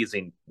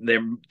amazing.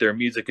 Their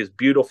music is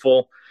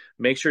beautiful.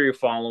 Make sure you're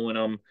following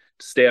them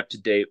to stay up to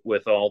date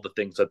with all the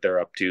things that they're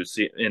up to,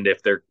 and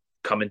if they're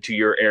coming to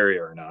your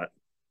area or not.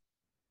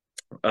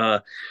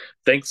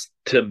 Thanks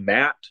to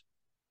Matt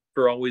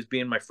for always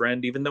being my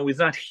friend, even though he's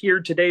not here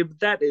today,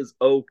 but that is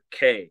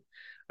okay.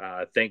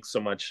 Thanks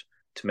so much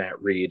to Matt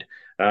Reed.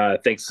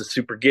 Thanks to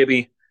Super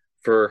Gibby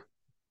for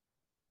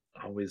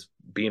always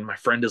being my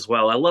friend as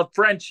well. I love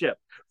friendship.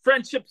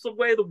 Friendship's the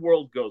way the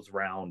world goes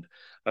round.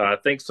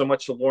 Thanks so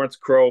much to Lawrence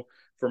Crow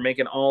for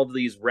making all of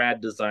these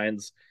rad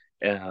designs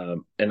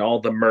and all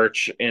the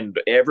merch and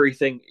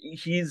everything.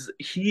 He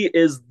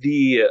is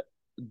the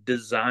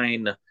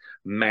design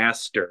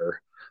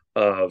master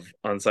of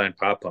Unsigned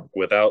Pop Punk.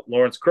 Without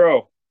Lawrence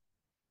Crow,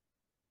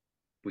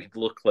 we'd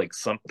look like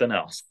something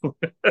else.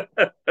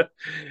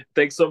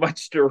 Thanks so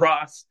much to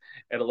Ross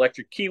at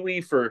Electric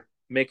Kiwi for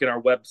making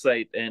our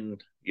website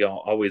and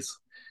always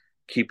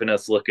keeping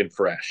us looking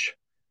fresh.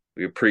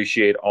 We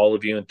appreciate all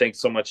of you, and thanks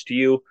so much to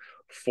you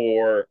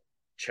for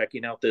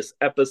checking out this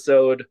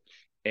episode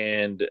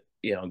and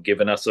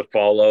giving us a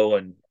follow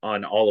and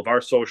on all of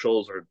our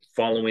socials, or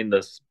following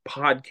this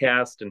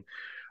podcast and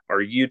our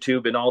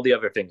YouTube and all the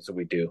other things that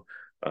we do.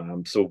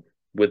 So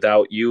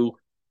without you,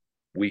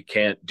 we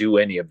can't do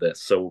any of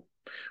this. So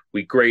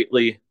we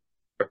greatly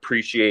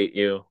appreciate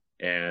you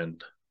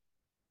and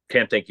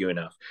can't thank you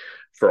enough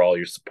for all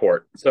your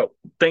support. So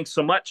thanks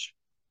so much.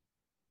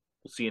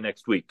 We'll see you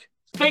next week.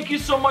 Thank you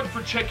so much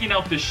for checking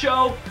out the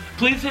show.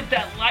 Please hit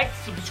that like,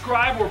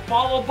 subscribe, or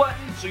follow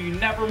button so you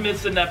never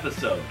miss an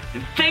episode.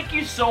 And thank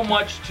you so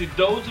much to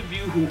those of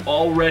you who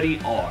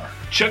already are.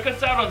 Check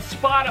us out on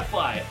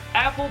Spotify,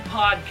 Apple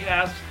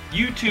Podcasts,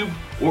 YouTube,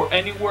 or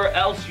anywhere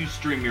else you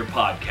stream your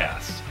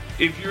podcasts.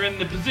 If you're in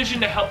the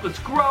position to help us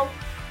grow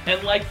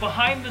and like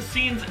behind the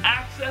scenes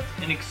access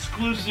and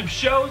exclusive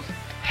shows,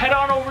 head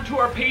on over to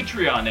our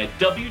Patreon at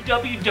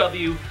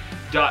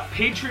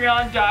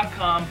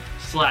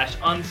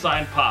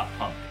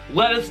www.patreon.com/unsignedpoppunk.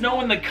 Let us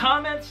know in the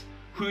comments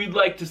who you'd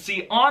like to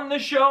see on the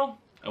show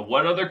and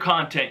what other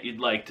content you'd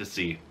like to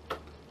see.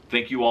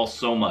 Thank you all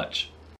so much.